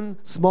up. Certain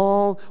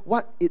small,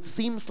 what it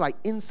seems like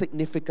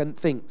insignificant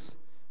things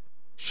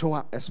show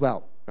up as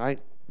well, right?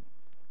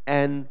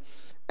 And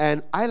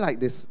I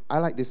like this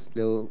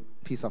little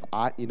piece of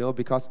art,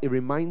 because it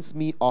reminds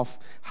me of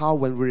how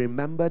when we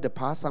remember the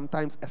past,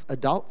 sometimes as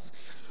adults,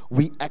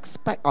 we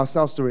expect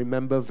ourselves to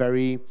remember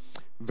very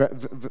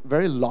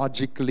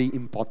logically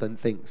important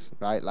things,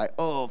 right? Like,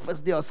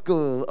 first day of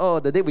school,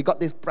 the day we got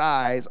this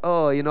prize,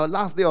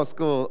 last day of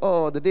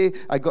school, the day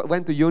I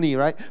went to uni,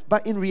 right?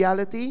 But in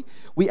reality,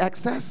 we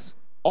access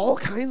all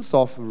kinds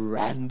of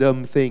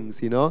random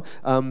things,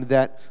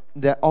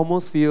 that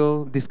almost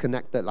feel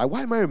disconnected. Like,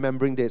 why am I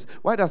remembering this?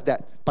 Why does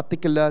that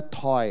particular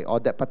toy or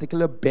that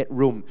particular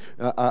bedroom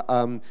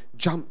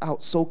jump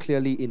out so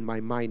clearly in my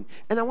mind?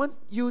 And I want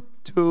you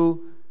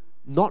to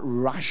not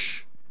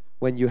rush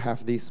when you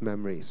have these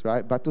memories,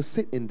 right? But to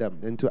sit in them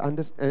and to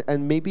understand,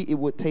 and maybe it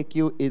would take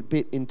you a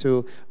bit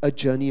into a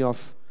journey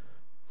of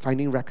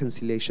finding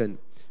reconciliation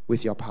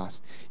with your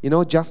past.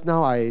 Just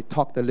now I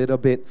talked a little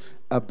bit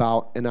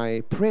about, and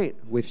I prayed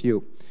with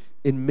you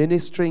in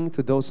ministering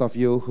to those of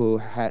you who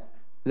had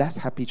less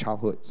happy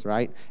childhoods,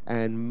 right?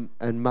 And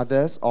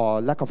mothers, or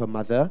lack of a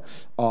mother,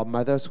 or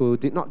mothers who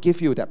did not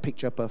give you that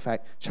picture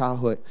perfect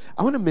childhood.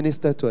 I want to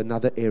minister to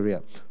another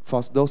area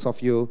for those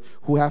of you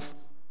who have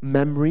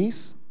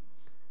memories.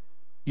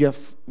 You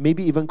have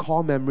maybe even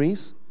core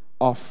memories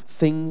of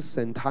things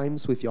and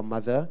times with your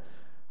mother,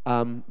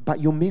 but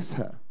you miss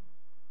her.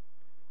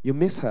 You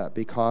miss her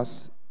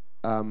because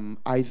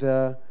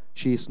either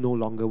she is no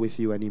longer with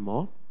you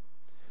anymore,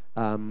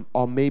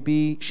 or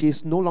maybe she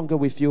is no longer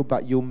with you,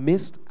 but you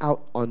missed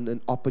out on an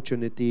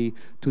opportunity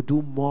to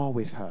do more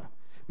with her.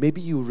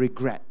 Maybe you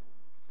regret.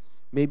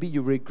 Maybe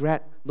you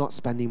regret not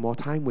spending more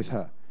time with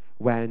her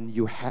when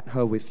you had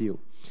her with you.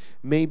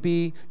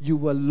 Maybe you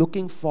were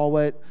looking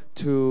forward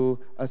to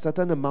a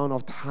certain amount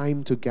of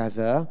time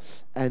together,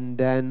 and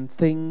then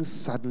things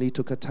suddenly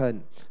took a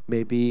turn.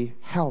 Maybe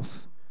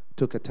health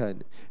took a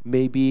turn.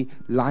 Maybe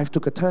life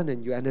took a turn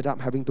and you ended up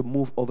having to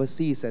move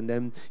overseas, and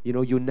then,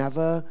 you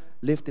never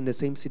lived in the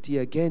same city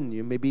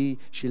again. Maybe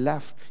she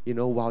left,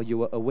 while you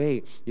were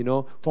away.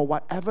 For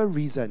whatever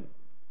reason,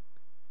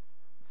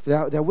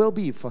 there will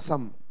be, for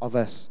some of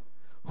us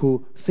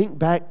who think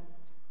back,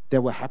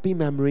 there were happy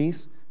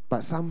memories,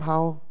 but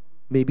somehow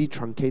maybe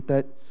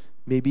truncated,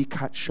 maybe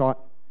cut short,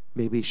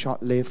 maybe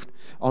short-lived,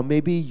 or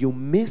maybe you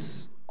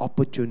miss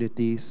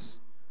opportunities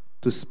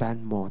to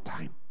spend more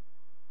time.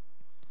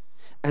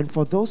 And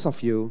for those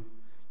of you,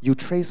 you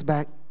trace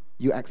back,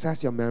 you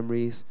access your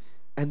memories,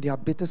 and they are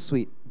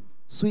bittersweet.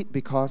 Sweet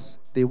because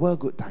they were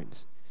good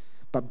times,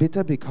 but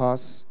bitter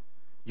because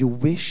you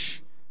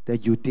wish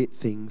that you did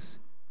things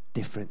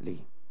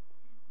differently.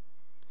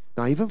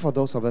 Now, even for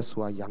those of us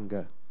who are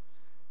younger,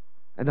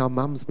 and our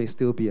mums may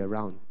still be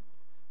around,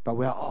 but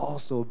we're all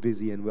so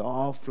busy and we're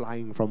all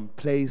flying from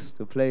place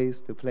to place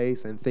to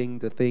place and thing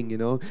to thing,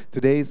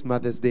 Today is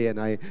Mother's Day,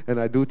 and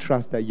I do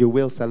trust that you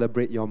will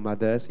celebrate your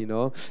mothers,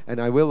 And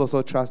I will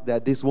also trust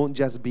that this won't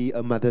just be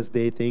a Mother's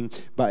Day thing,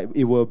 but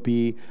it will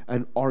be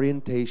an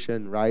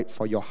orientation, right,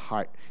 for your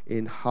heart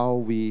in how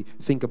we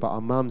think about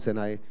our moms. And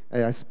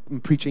I'm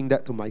preaching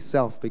that to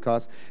myself,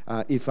 because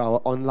if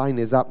our online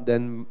is up,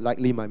 then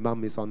likely my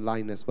mom is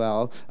online as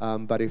well.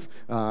 But if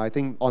I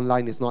think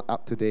online is not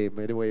up today,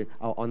 by the way,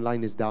 our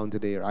online is down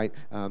today, right?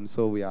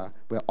 So we're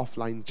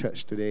offline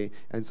church today,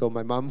 and so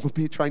my mom will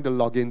be trying to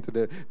log in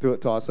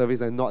to our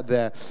service and not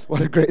there.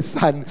 What a great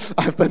son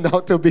I've turned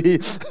out to be.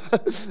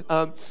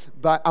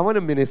 But I want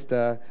to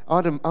minister. I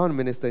want to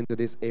minister into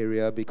this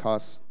area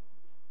because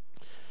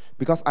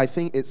I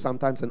think it's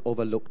sometimes an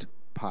overlooked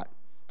part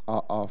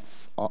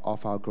of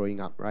our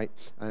growing up, right?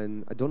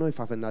 And I don't know if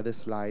I have another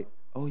slide.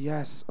 Oh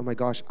yes, oh my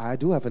gosh, I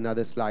do have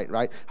another slide,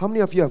 right? How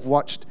many of you have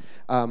watched,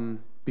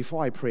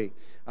 before I pray,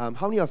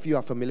 how many of you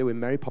are familiar with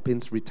Mary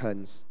Poppins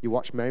Returns? You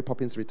watch Mary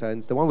Poppins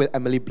Returns, the one with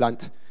Emily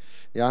Blunt,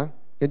 yeah?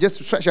 You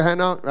just stretch your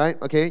hand out,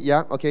 right? Okay,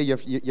 yeah, okay,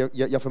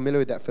 you're familiar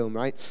with that film,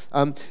 right?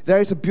 There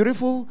is a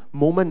beautiful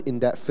moment in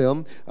that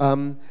film.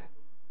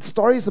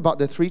 Story is about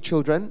the three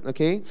children,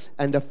 okay?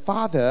 And the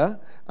father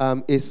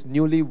is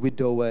newly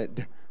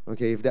widowed.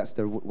 Okay, if that's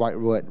the right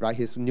word, right?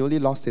 He's newly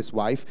lost his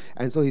wife,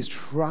 and so he's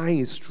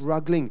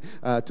struggling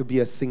to be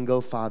a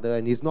single father,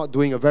 and he's not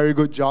doing a very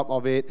good job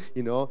of it,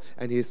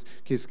 and he's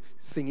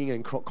singing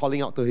and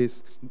calling out to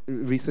his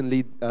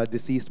recently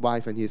deceased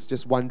wife, and he's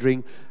just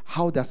wondering,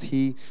 how does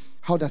he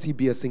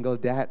be a single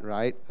dad,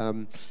 right?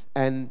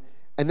 And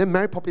And then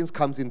Mary Poppins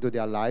comes into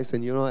their lives,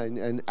 and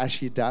and as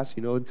she does,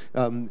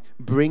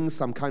 brings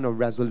some kind of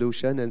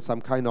resolution and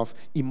some kind of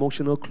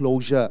emotional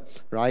closure,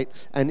 right?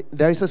 And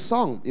there is a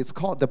song. It's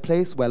called "The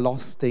Place Where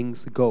Lost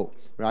Things Go,"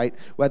 right?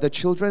 Where the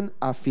children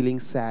are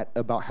feeling sad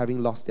about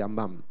having lost their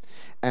mum,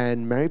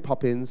 and Mary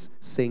Poppins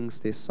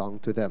sings this song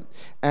to them.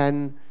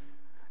 And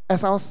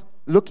as I was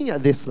looking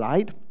at this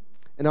slide,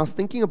 and I was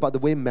thinking about the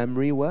way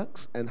memory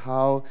works and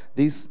how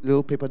these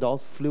little paper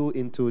dolls flew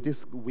into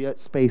this weird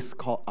space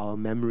called our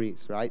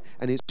memories, right?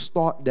 And it's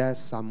stored there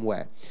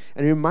somewhere.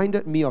 And it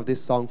reminded me of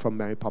this song from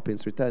Mary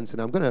Poppins Returns. And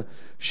I'm going to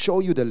show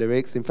you the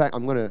lyrics. In fact,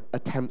 I'm going to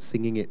attempt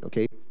singing it,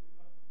 okay?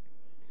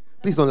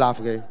 Please don't laugh,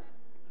 okay?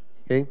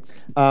 Okay?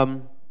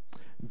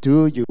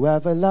 Do you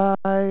ever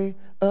lie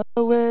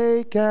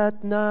awake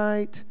at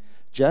night,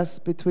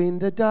 just between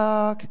the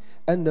dark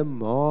and the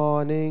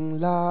morning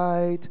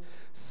light,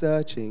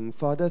 searching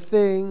for the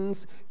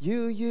things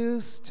you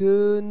used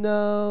to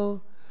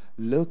know,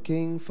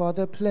 looking for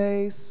the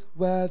place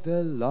where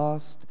the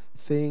lost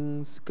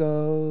things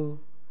go?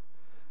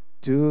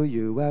 Do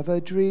you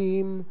ever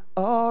dream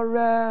or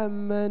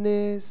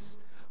reminisce,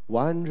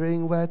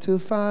 wondering where to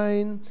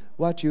find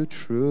what you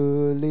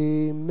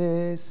truly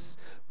miss?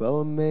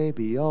 Well,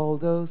 maybe all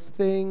those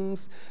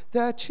things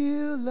that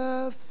you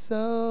love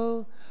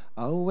so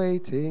are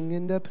waiting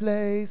in the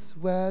place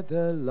where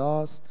the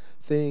lost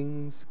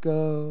things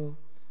go.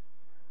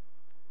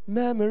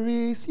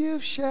 Memories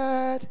you've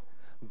shared,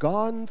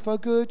 gone for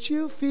good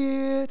you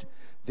feared,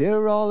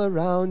 they're all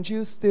around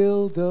you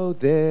still, though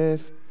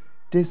they've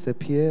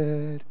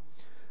disappeared.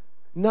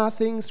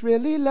 Nothing's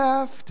really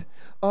left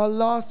or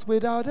lost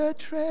without a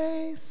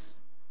trace.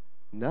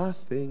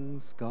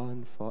 Nothing's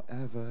gone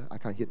forever. I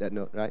can't hit that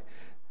note, right?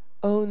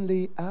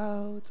 Only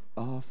out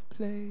of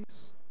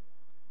place.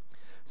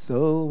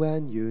 So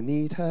when you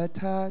need her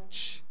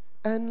touch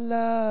and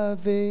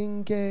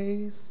loving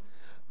gaze,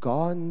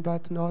 gone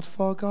but not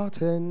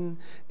forgotten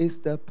is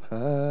the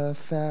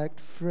perfect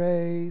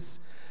phrase.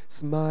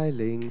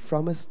 Smiling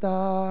from a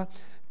star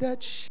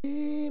that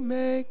she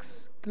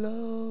makes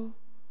glow.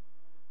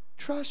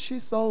 Trust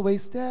she's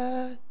always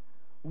there,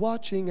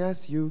 watching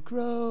as you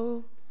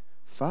grow.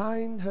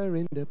 Find her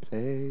in the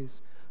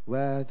place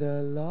where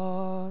the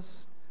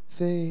lost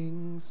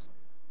things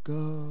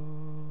go.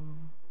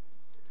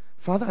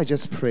 Father, I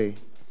just pray.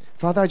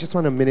 Father, I just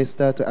want to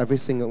minister to every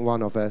single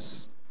one of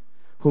us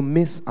who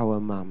miss our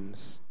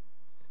moms.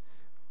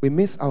 We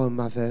miss our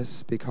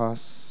mothers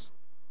because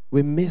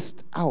we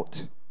missed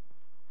out.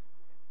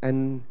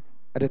 And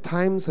at the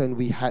times when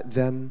we had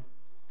them,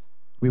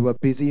 we were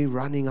busy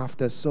running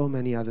after so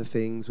many other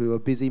things. We were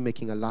busy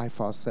making a life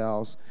for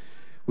ourselves.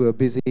 We were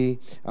busy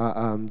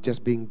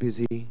just being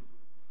busy.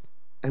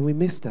 And we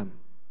missed them.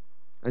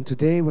 And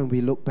today when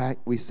we look back,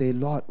 we say,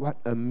 Lord, what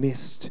a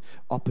missed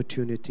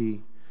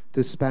opportunity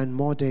to spend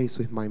more days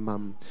with my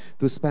mom,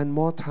 to spend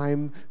more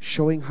time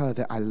showing her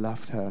that I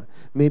loved her.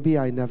 Maybe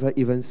I never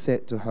even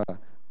said to her,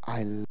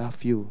 I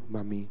love you,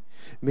 mommy.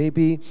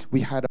 Maybe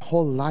we had a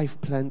whole life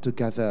planned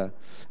together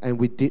and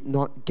we did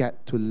not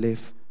get to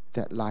live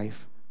that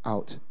life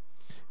out.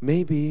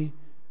 Maybe,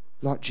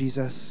 Lord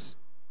Jesus,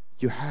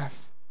 you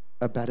have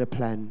a better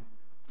plan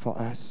for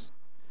us.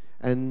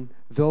 And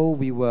though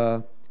we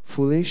were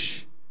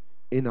foolish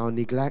in our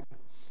neglect,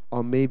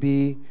 or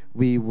maybe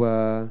we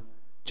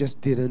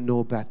just didn't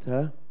know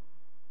better,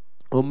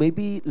 or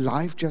maybe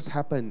life just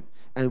happened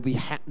and we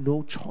had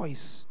no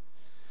choice.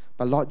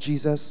 But Lord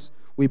Jesus,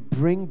 we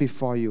bring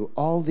before you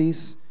all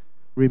these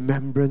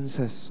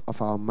remembrances of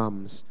our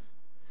moms.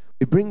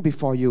 We bring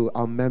before you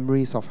our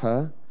memories of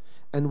her,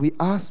 and we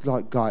ask,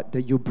 Lord God,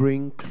 that you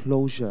bring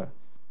closure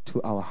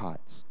to our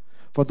hearts.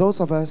 For those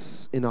of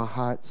us in our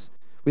hearts,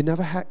 we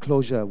never had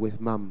closure with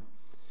mom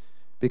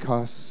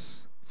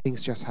because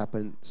things just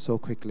happened so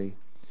quickly.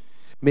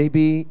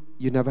 Maybe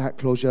you never had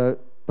closure,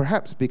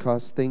 perhaps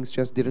because things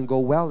just didn't go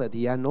well at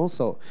the end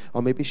also.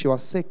 Or maybe she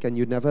was sick and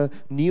you never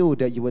knew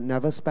that you would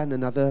never spend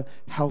another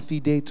healthy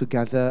day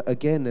together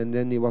again. And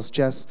then it was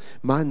just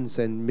months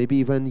and maybe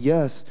even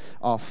years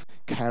of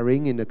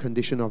caring in the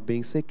condition of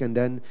being sick, and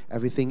then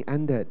everything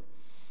ended.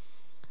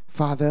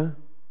 Father,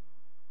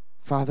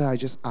 I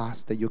just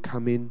ask that you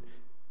come in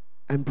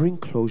and bring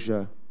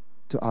closure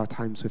to our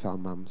times with our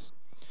moms.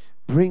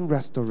 Bring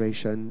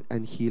restoration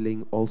and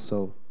healing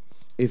also.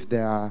 If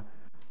there are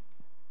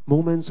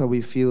moments where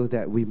we feel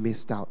that we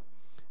missed out,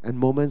 and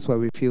moments where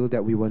we feel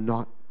that we were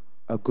not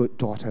a good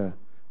daughter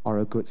or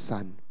a good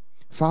son.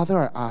 Father,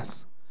 I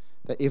ask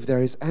that if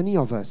there is any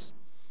of us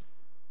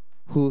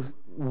who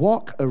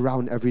walk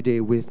around every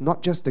day with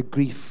not just the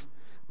grief,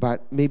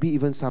 but maybe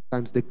even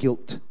sometimes the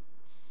guilt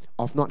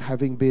of not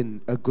having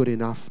been a good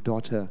enough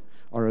daughter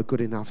or a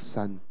good enough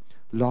son,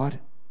 Lord,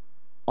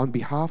 on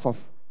behalf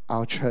of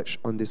our church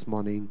on this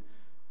morning,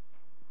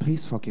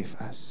 please forgive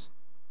us.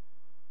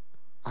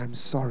 I'm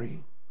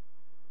sorry.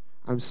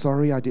 I'm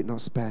sorry I did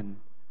not spend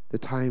the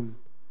time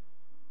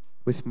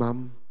with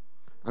mom.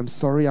 I'm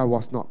sorry I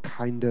was not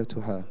kinder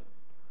to her.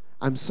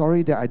 I'm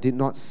sorry that I did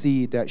not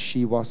see that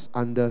she was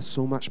under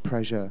so much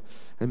pressure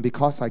And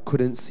because I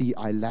couldn't see,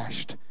 I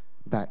lashed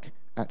back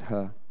at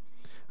her.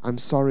 I'm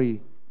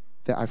sorry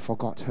that I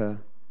forgot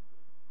her.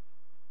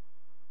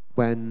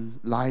 When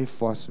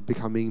life was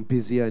becoming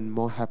busier and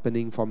more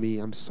happening for me,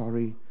 I'm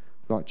sorry,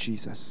 Lord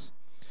Jesus.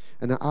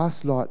 And I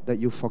ask, Lord, that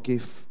you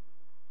forgive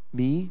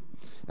me.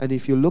 And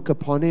if you look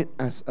upon it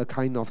as a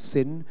kind of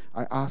sin,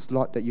 I ask,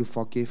 Lord, that you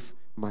forgive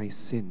my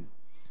sin.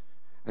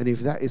 And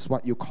if that is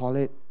what you call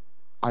it,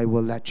 I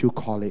will let you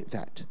call it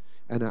that.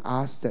 And I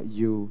ask that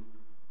you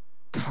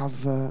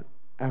cover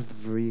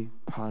every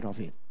part of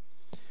it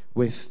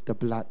with the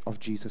blood of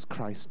Jesus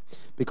Christ.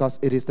 Because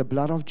it is the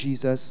blood of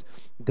Jesus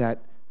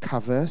that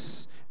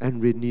covers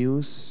and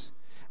renews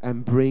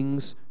and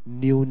brings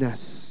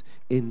newness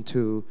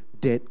into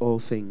dead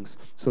old things.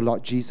 So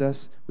Lord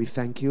Jesus, we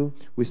thank you.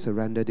 We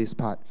surrender this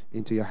part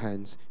into your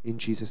hands. In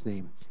Jesus'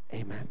 name,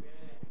 amen.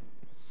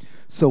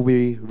 So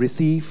we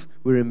receive,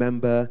 we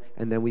remember,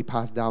 and then we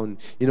pass down.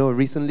 You know,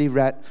 recently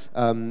read,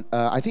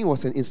 I think it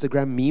was an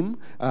Instagram meme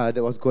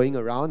that was going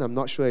around. I'm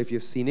not sure if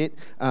you've seen it.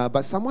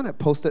 But someone had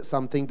posted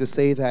something to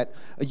say that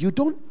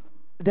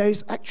there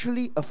is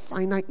actually a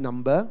finite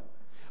number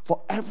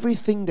for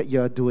everything that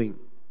you're doing.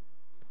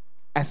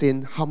 As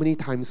in, how many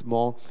times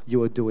more you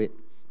will do it.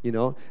 You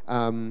know,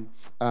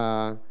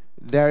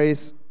 there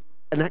is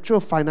an actual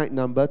finite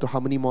number to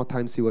how many more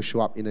times you will show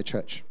up in a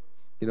church.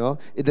 You know,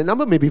 the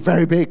number may be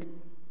very big,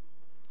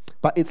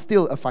 but it's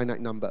still a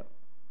finite number.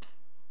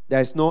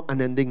 There's no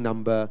unending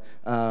number,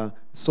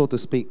 so to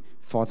speak,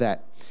 for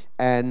that.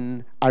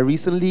 And I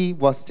recently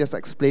was just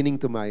explaining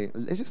to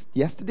just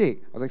yesterday,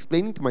 I was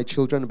explaining to my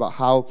children about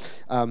how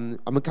I'm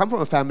come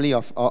from a family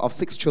of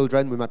 6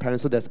 children with my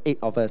parents, so there's 8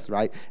 of us,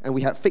 right? And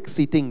we had fixed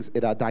seatings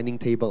at our dining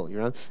table, you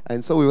know?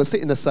 And so we would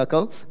sit in a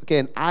circle, okay?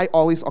 And I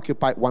always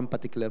occupied one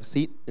particular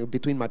seat, you know,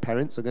 between my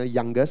parents, okay,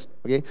 youngest,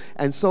 okay?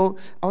 And so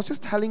I was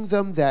just telling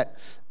them that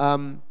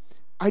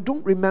I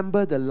don't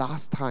remember the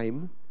last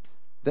time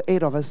the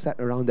 8 of us sat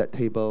around that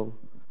table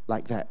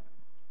like that.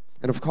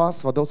 And of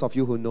course, for those of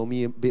you who know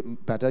me a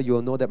bit better, you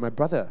will know that my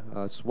brother,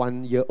 is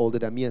 1 year older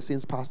than me, has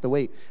since passed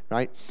away,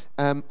 right?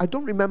 I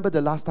don't remember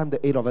the last time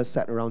the 8 of us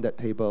sat around that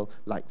table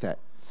like that.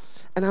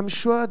 And I'm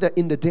sure that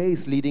in the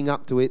days leading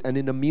up to it and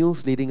in the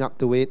meals leading up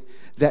to it,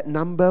 that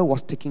number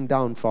was ticking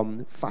down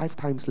from 5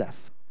 times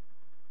left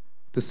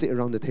to sit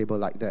around the table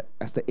like that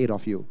as the 8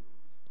 of you.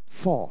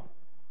 4,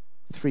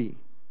 3,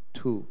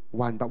 2,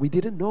 1. But we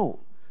didn't know.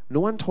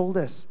 No one told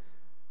us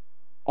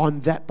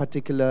on that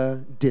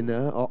particular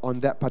dinner or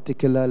on that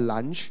particular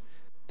lunch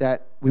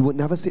that we would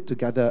never sit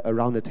together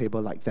around a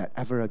table like that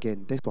ever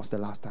again. This was the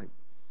last time.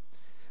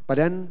 But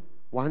then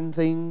one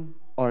thing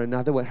or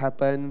another would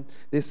happen.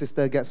 This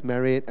sister gets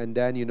married, and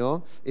then, you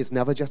know, it's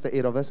never just the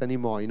 8 of us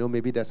anymore. You know,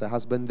 maybe there's a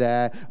husband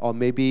there, or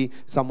maybe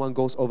someone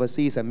goes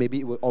overseas, and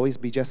maybe it will always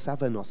be just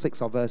 7 or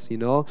 6 of us, you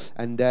know.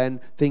 And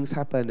then things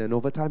happen, and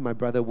over time my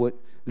brother would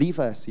leave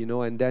us, you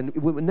know, and then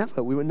we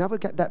would never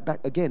get that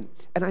back again.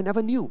 And I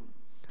never knew.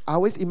 I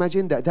always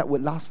imagined that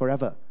would last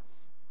forever.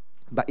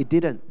 But it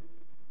didn't.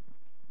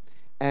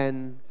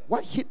 And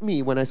what hit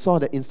me when I saw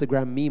the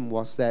Instagram meme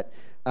was that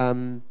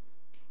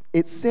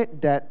it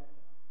said that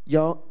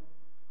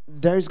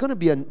there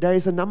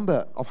is a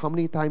number of how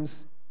many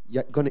times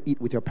you're going to eat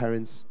with your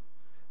parents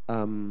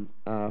from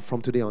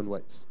today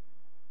onwards.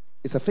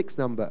 It's a fixed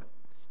number.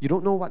 You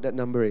don't know what that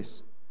number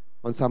is.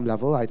 On some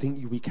level, I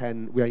think we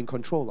are in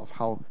control of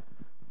how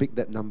big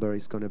that number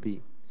is going to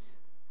be.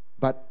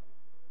 But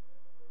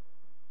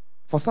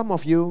for some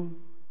of you,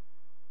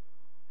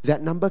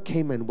 that number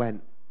came and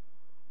went,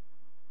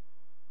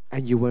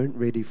 and you weren't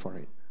ready for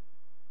it.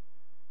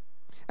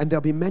 And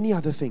there'll be many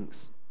other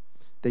things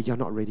that you're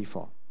not ready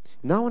for.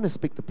 Now I want to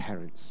speak to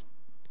parents.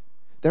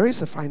 There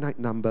is a finite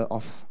number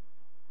of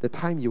the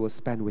time you will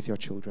spend with your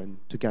children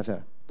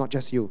together. Not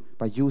just you,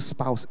 but you,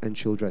 spouse and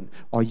children,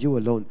 or you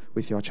alone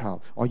with your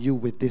child, or you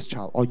with this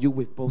child, or you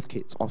with both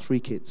kids, or 3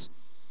 kids.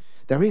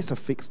 There is a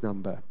fixed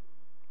number.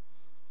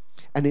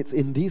 And it's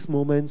in these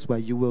moments where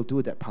you will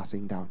do that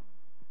passing down.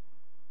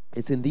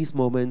 It's in these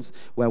moments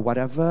where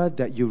whatever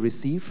that you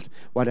received,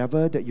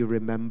 whatever that you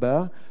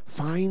remember,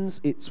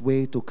 finds its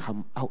way to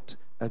come out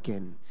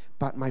again.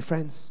 But my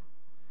friends,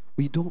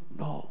 we don't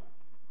know.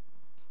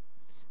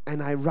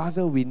 And I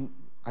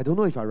don't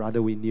know if I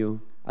rather we knew.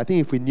 I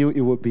think if we knew,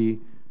 it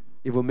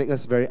would make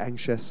us very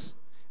anxious.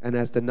 And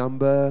as the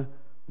number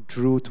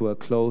drew to a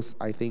close,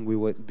 I think we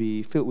would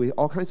be filled with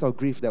all kinds of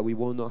grief that we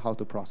won't know how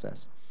to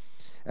process.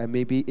 And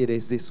maybe it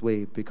is this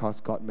way because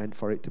God meant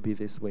for it to be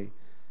this way.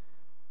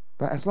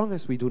 But as long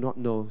as we do not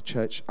know,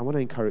 church, I want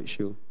to encourage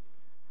you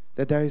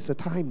that there is a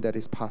time that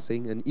is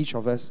passing, and each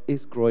of us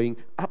is growing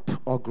up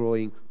or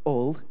growing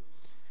old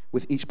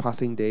with each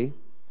passing day.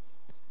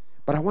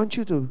 But I want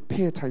you to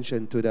pay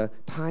attention to the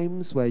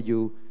times where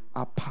you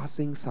are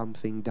passing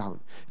something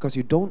down, because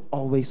you don't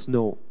always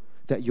know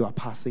that you are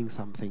passing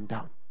something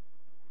down.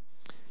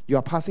 You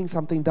are passing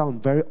something down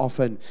very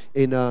often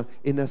in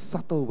a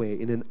subtle way,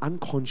 in an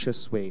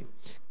unconscious way.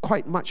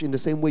 Quite much in the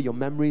same way your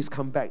memories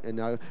come back and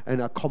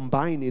are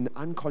combined in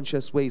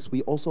unconscious ways.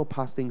 We also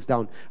pass things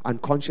down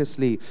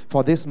unconsciously.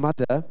 For this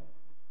mother,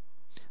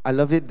 I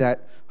love it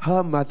that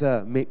her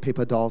mother made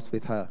paper dolls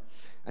with her.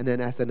 And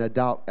then as an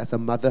adult, as a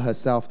mother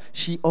herself,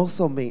 she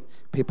also made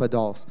paper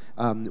dolls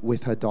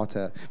with her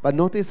daughter. But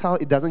notice how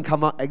it doesn't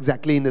come out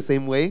exactly in the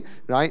same way,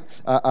 right?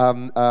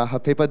 Her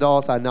paper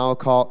dolls are now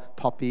called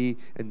Poppy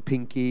and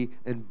Pinky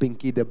and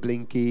Binky the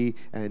Blinky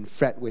and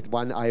Fred with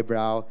one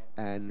eyebrow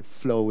and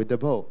Flo with the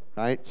bow,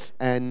 right?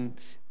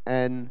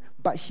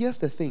 But here's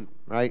the thing,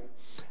 right?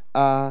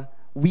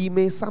 We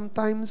may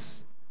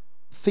sometimes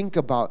think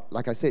about,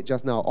 like I said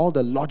just now, all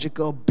the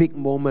logical big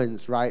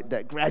moments, right?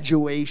 That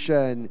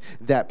graduation,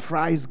 that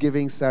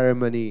prize-giving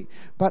ceremony.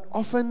 But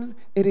often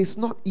it is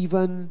not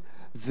even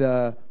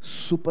the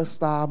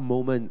superstar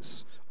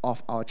moments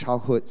of our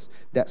childhoods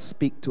that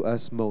speak to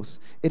us most.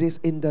 It is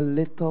in the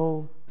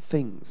little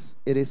things.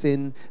 It is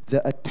in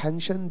the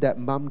attention that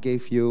mom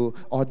gave you,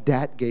 or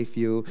dad gave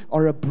you,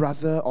 or a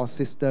brother or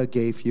sister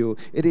gave you.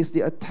 It is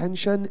the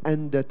attention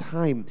and the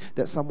time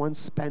that someone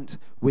spent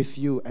with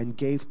you and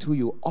gave to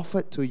you,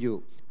 offered to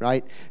you,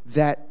 right?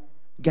 That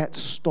gets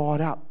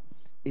stored up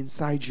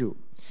inside you.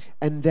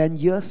 And then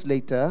years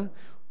later,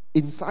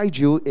 inside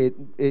you,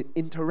 it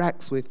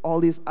interacts with all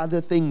these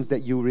other things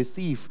that you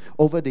receive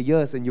over the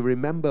years and you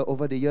remember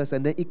over the years,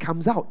 and then it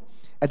comes out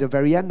at the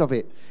very end of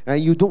it.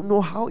 And you don't know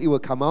how it will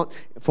come out.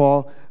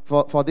 For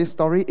this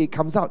story, it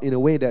comes out in a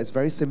way that's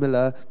very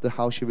similar to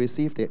how she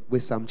received it,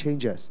 with some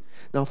changes.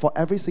 Now, for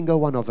every single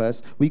one of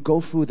us, we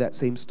go through that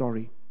same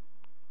story.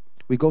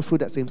 We go through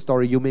that same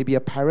story. You may be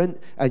a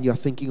parent and you're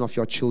thinking of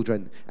your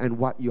children and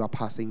what you are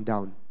passing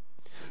down.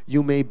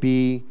 You may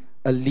be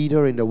a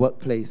leader in the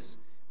workplace,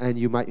 and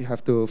you might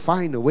have to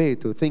find a way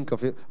to think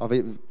of it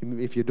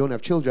if you don't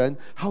have children,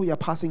 how you're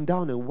passing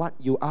down and what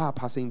you are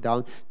passing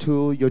down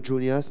to your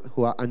juniors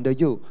who are under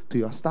you, to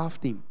your staff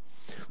team.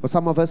 For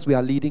some of us, we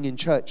are leading in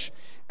church,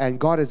 and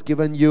God has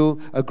given you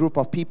a group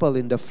of people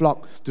in the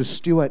flock to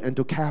steward and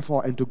to care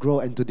for and to grow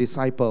and to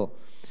disciple.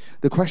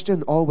 The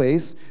question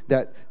always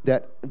that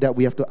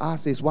we have to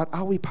ask is, what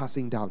are we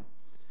passing down?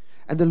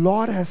 And the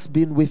Lord has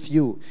been with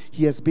you.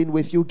 He has been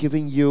with you,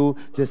 giving you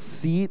the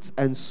seeds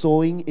and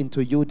sowing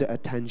into you the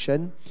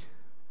attention,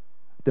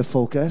 the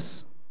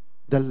focus,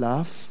 the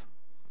love,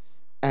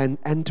 and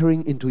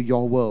entering into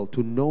your world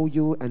to know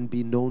you and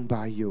be known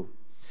by you.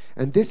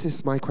 And this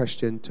is my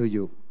question to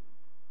you.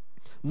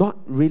 Not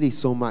really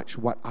so much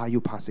what are you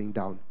passing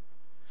down,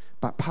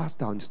 but pass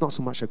down. It's not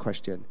so much a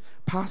question.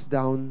 Pass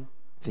down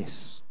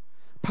this.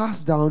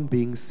 Pass down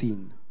being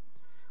seen,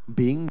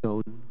 being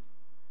known,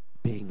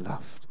 being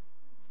loved.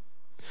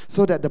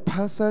 So that the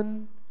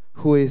person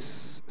who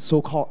is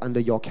so-called under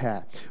your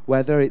care,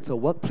 whether it's a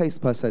workplace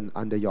person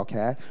under your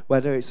care,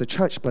 whether it's a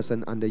church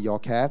person under your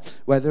care,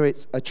 whether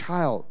it's a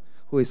child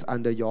who is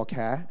under your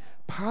care,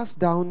 pass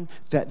down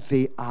that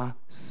they are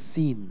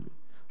seen,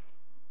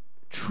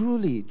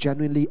 truly,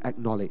 genuinely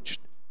acknowledged,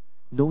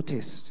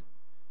 noticed.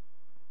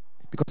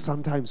 Because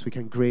sometimes we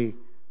can gray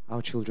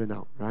our children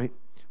out, right?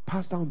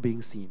 Pass down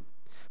being seen.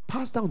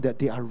 Pass down that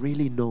they are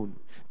really known.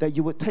 That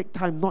you would take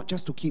time not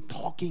just to keep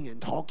talking and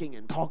talking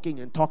and talking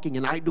and talking.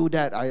 And I do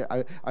that.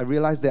 I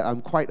realize that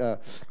I'm quite a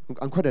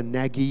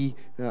naggy.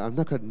 I'm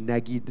not quite a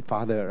naggy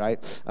father,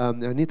 right? I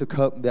need to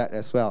curb that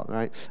as well,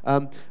 right?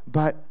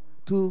 But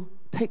to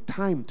take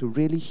time to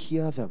really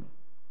hear them.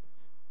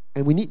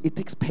 And it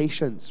takes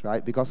patience,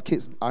 right? Because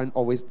kids aren't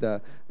always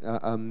have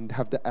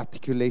the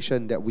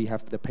articulation that we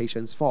have the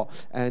patience for.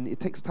 And it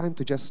takes time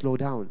to just slow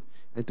down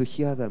and to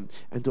hear them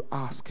and to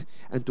ask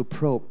and to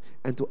probe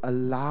and to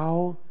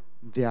allow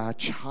their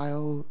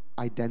child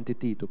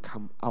identity to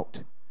come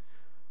out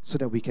so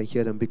that we can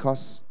hear them,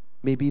 because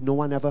maybe no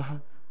one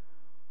ever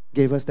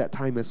gave us that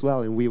time as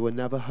well, and we were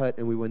never heard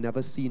and we were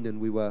never seen, and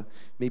we were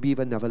maybe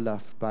even never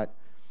loved. But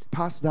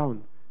pass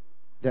down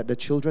that the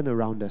children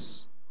around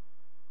us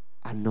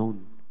are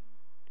known,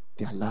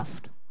 they are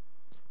loved,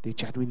 they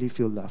genuinely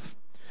feel loved,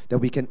 that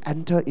we can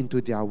enter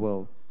into their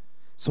world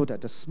so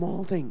that the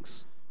small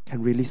things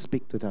can really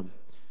speak to them,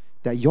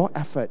 that your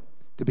effort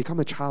to become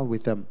a child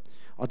with them,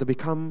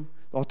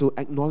 or to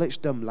acknowledge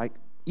them, like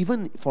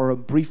even for a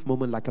brief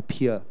moment, like a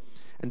peer.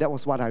 And that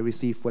was what I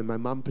received when my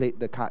mom played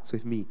the cards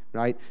with me,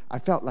 right? I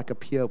felt like a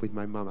peer with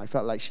my mom. I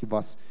felt like she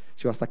was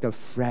like a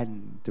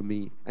friend to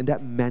me, and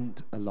that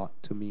meant a lot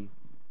to me.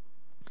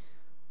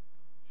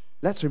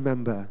 Let's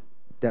remember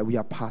that we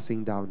are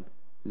passing down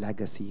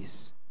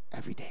legacies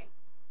every day.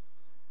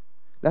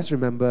 Let's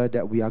remember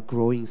that we are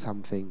growing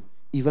something.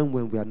 Even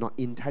when we are not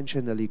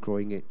intentionally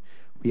growing it,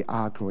 we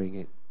are growing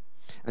it.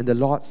 And the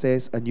Lord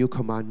says, a new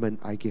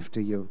commandment I give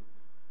to you,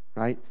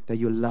 right? That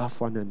you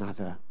love one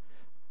another,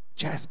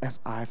 just as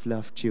I've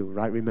loved you,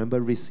 right?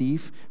 Remember,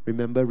 receive,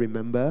 remember,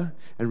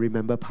 and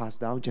remember, pass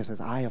down, just as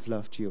I have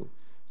loved you.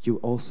 You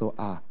also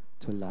are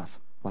to love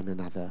one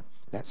another.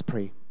 Let's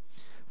pray.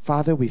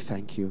 Father, we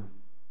thank you.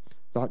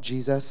 Lord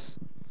Jesus,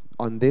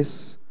 on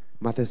this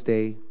Mother's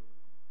Day,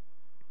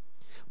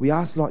 we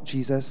ask, Lord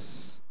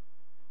Jesus,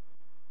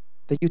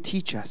 that you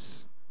teach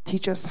us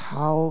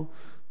how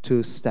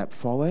to step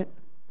forward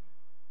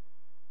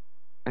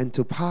and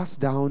to pass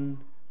down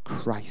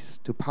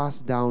Christ, to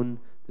pass down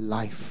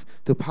life,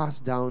 to pass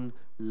down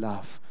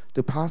love,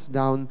 to pass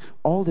down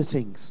all the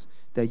things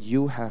that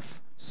you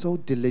have so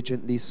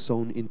diligently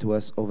sown into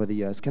us over the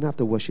years. Can I have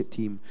the worship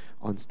team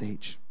on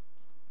stage?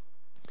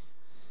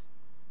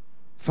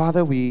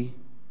 Father, we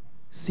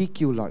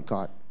seek you, Lord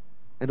God.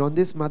 And on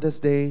this Mother's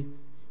Day,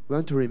 we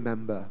want to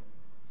remember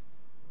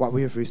what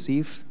we have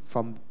received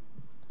from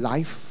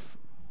life,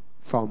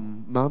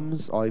 from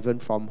mums, or even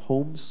from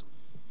homes.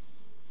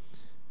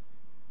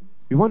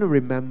 We want to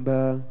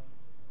remember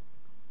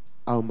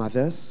our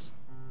mothers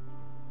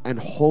and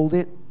hold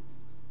it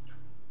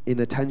in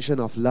a tension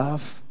of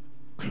love,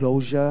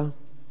 closure,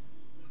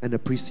 and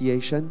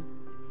appreciation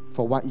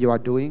for what you are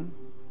doing,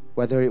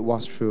 whether it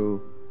was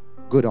through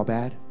good or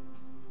bad.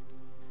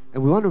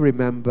 And we want to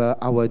remember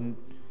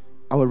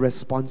our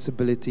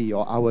responsibility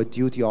or our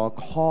duty or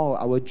call,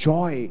 our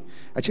joy.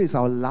 Actually, it's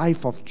our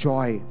life of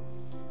joy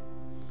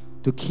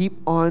to keep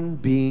on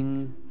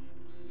being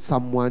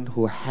someone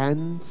who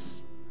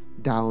hands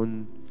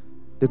down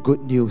the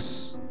good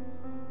news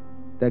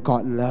that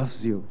God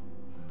loves you.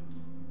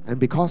 And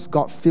because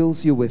God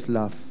fills you with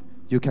love,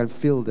 you can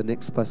fill the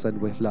next person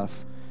with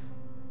love.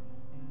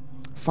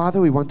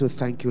 Father, we want to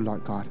thank you,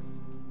 Lord God.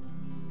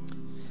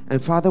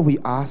 And Father, we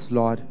ask,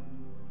 Lord,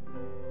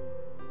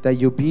 that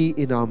you be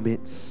in our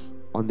midst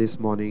on this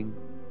morning.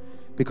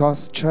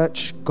 Because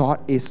church, God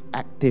is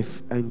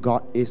active and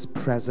God is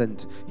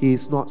present. He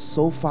is not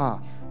so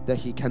far that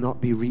He cannot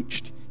be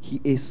reached.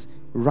 He is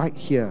right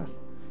here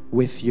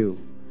with you.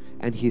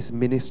 And He's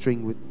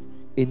ministering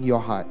in your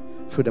heart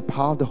through the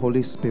power of the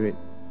Holy Spirit.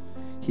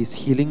 He's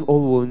healing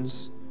all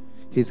wounds.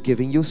 He's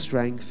giving you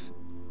strength.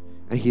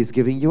 And He's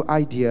giving you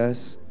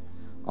ideas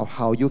of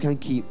how you can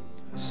keep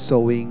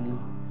sowing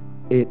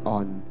it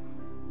on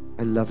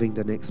and loving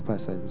the next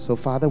person. So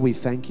Father, we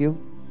thank you.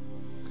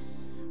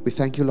 We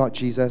thank you, Lord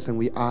Jesus, and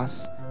we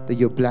ask that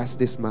you bless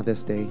this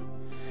Mother's Day.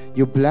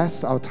 You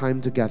bless our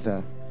time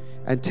together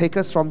and take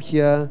us from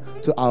here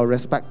to our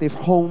respective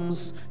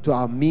homes, to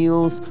our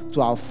meals,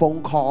 to our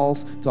phone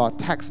calls, to our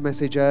text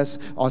messages,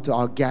 or to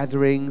our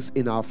gatherings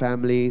in our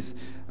families,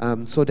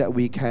 so that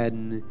we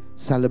can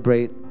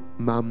celebrate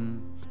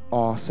Mom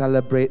or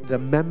celebrate the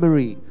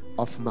memory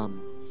of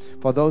Mom.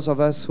 For those of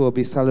us who will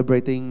be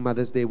celebrating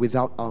Mother's Day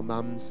without our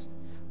moms,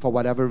 for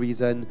whatever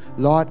reason,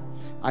 Lord,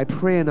 I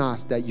pray and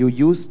ask that you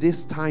use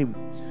this time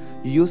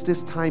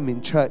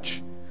in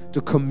church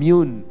to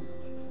commune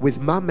with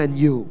Mom and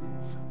you,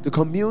 to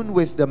commune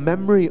with the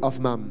memory of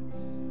Mom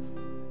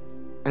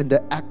and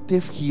the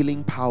active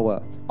healing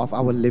power of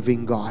our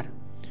living God,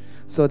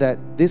 so that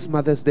this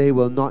Mother's Day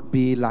will not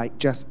be like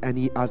just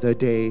any other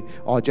day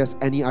or just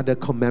any other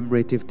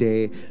commemorative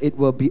day. It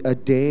will be a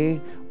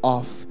day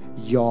of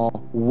your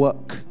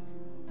work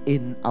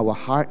in our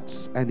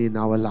hearts and in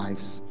our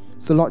lives.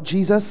 So Lord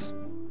Jesus,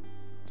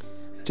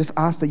 just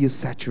ask that you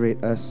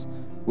saturate us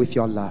with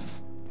your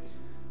love.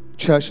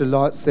 Church, the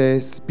Lord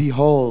says,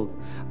 behold,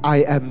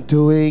 I am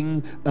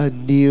doing a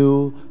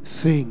new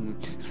thing.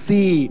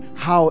 See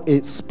how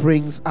it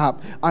springs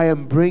up. I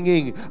am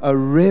bringing a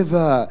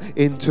river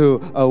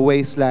into a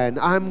wasteland.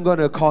 I'm going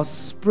to cause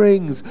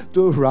springs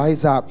to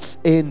rise up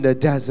in the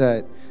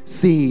desert.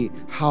 See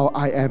how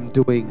I am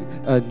doing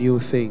a new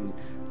thing.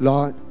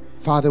 Lord,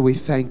 Father, we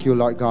thank you,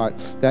 Lord God,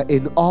 that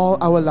in all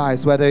our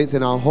lives, whether it's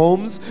in our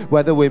homes,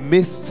 whether we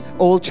missed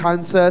old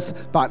chances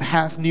but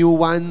have new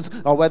ones,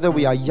 or whether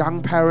we are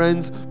young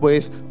parents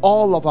with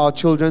all of our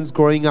children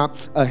growing up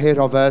ahead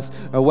of us,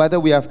 or whether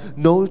we have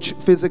no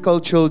physical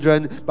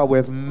children but we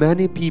have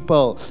many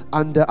people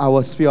under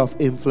our sphere of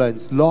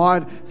influence.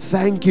 Lord,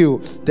 thank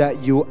you that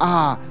you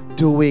are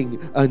doing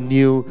a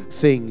new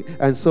thing.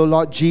 And so,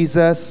 Lord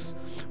Jesus,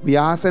 we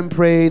ask and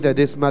pray that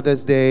this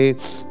Mother's Day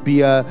be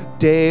a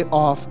day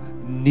of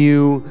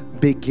new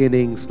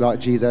beginnings,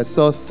 Lord Jesus.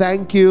 So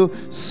thank you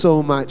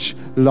so much,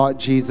 Lord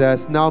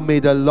Jesus. Now may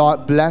the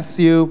Lord bless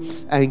you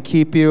and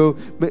keep you.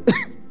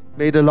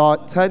 May the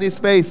Lord turn His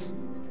face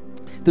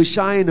to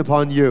shine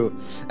upon you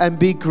and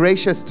be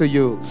gracious to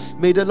you.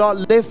 May the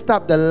Lord lift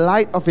up the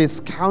light of His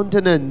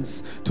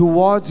countenance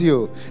towards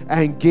you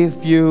and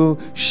give you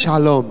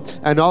shalom.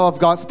 And all of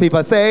God's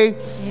people say,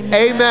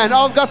 Amen.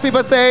 All of God's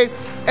people say,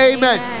 Amen.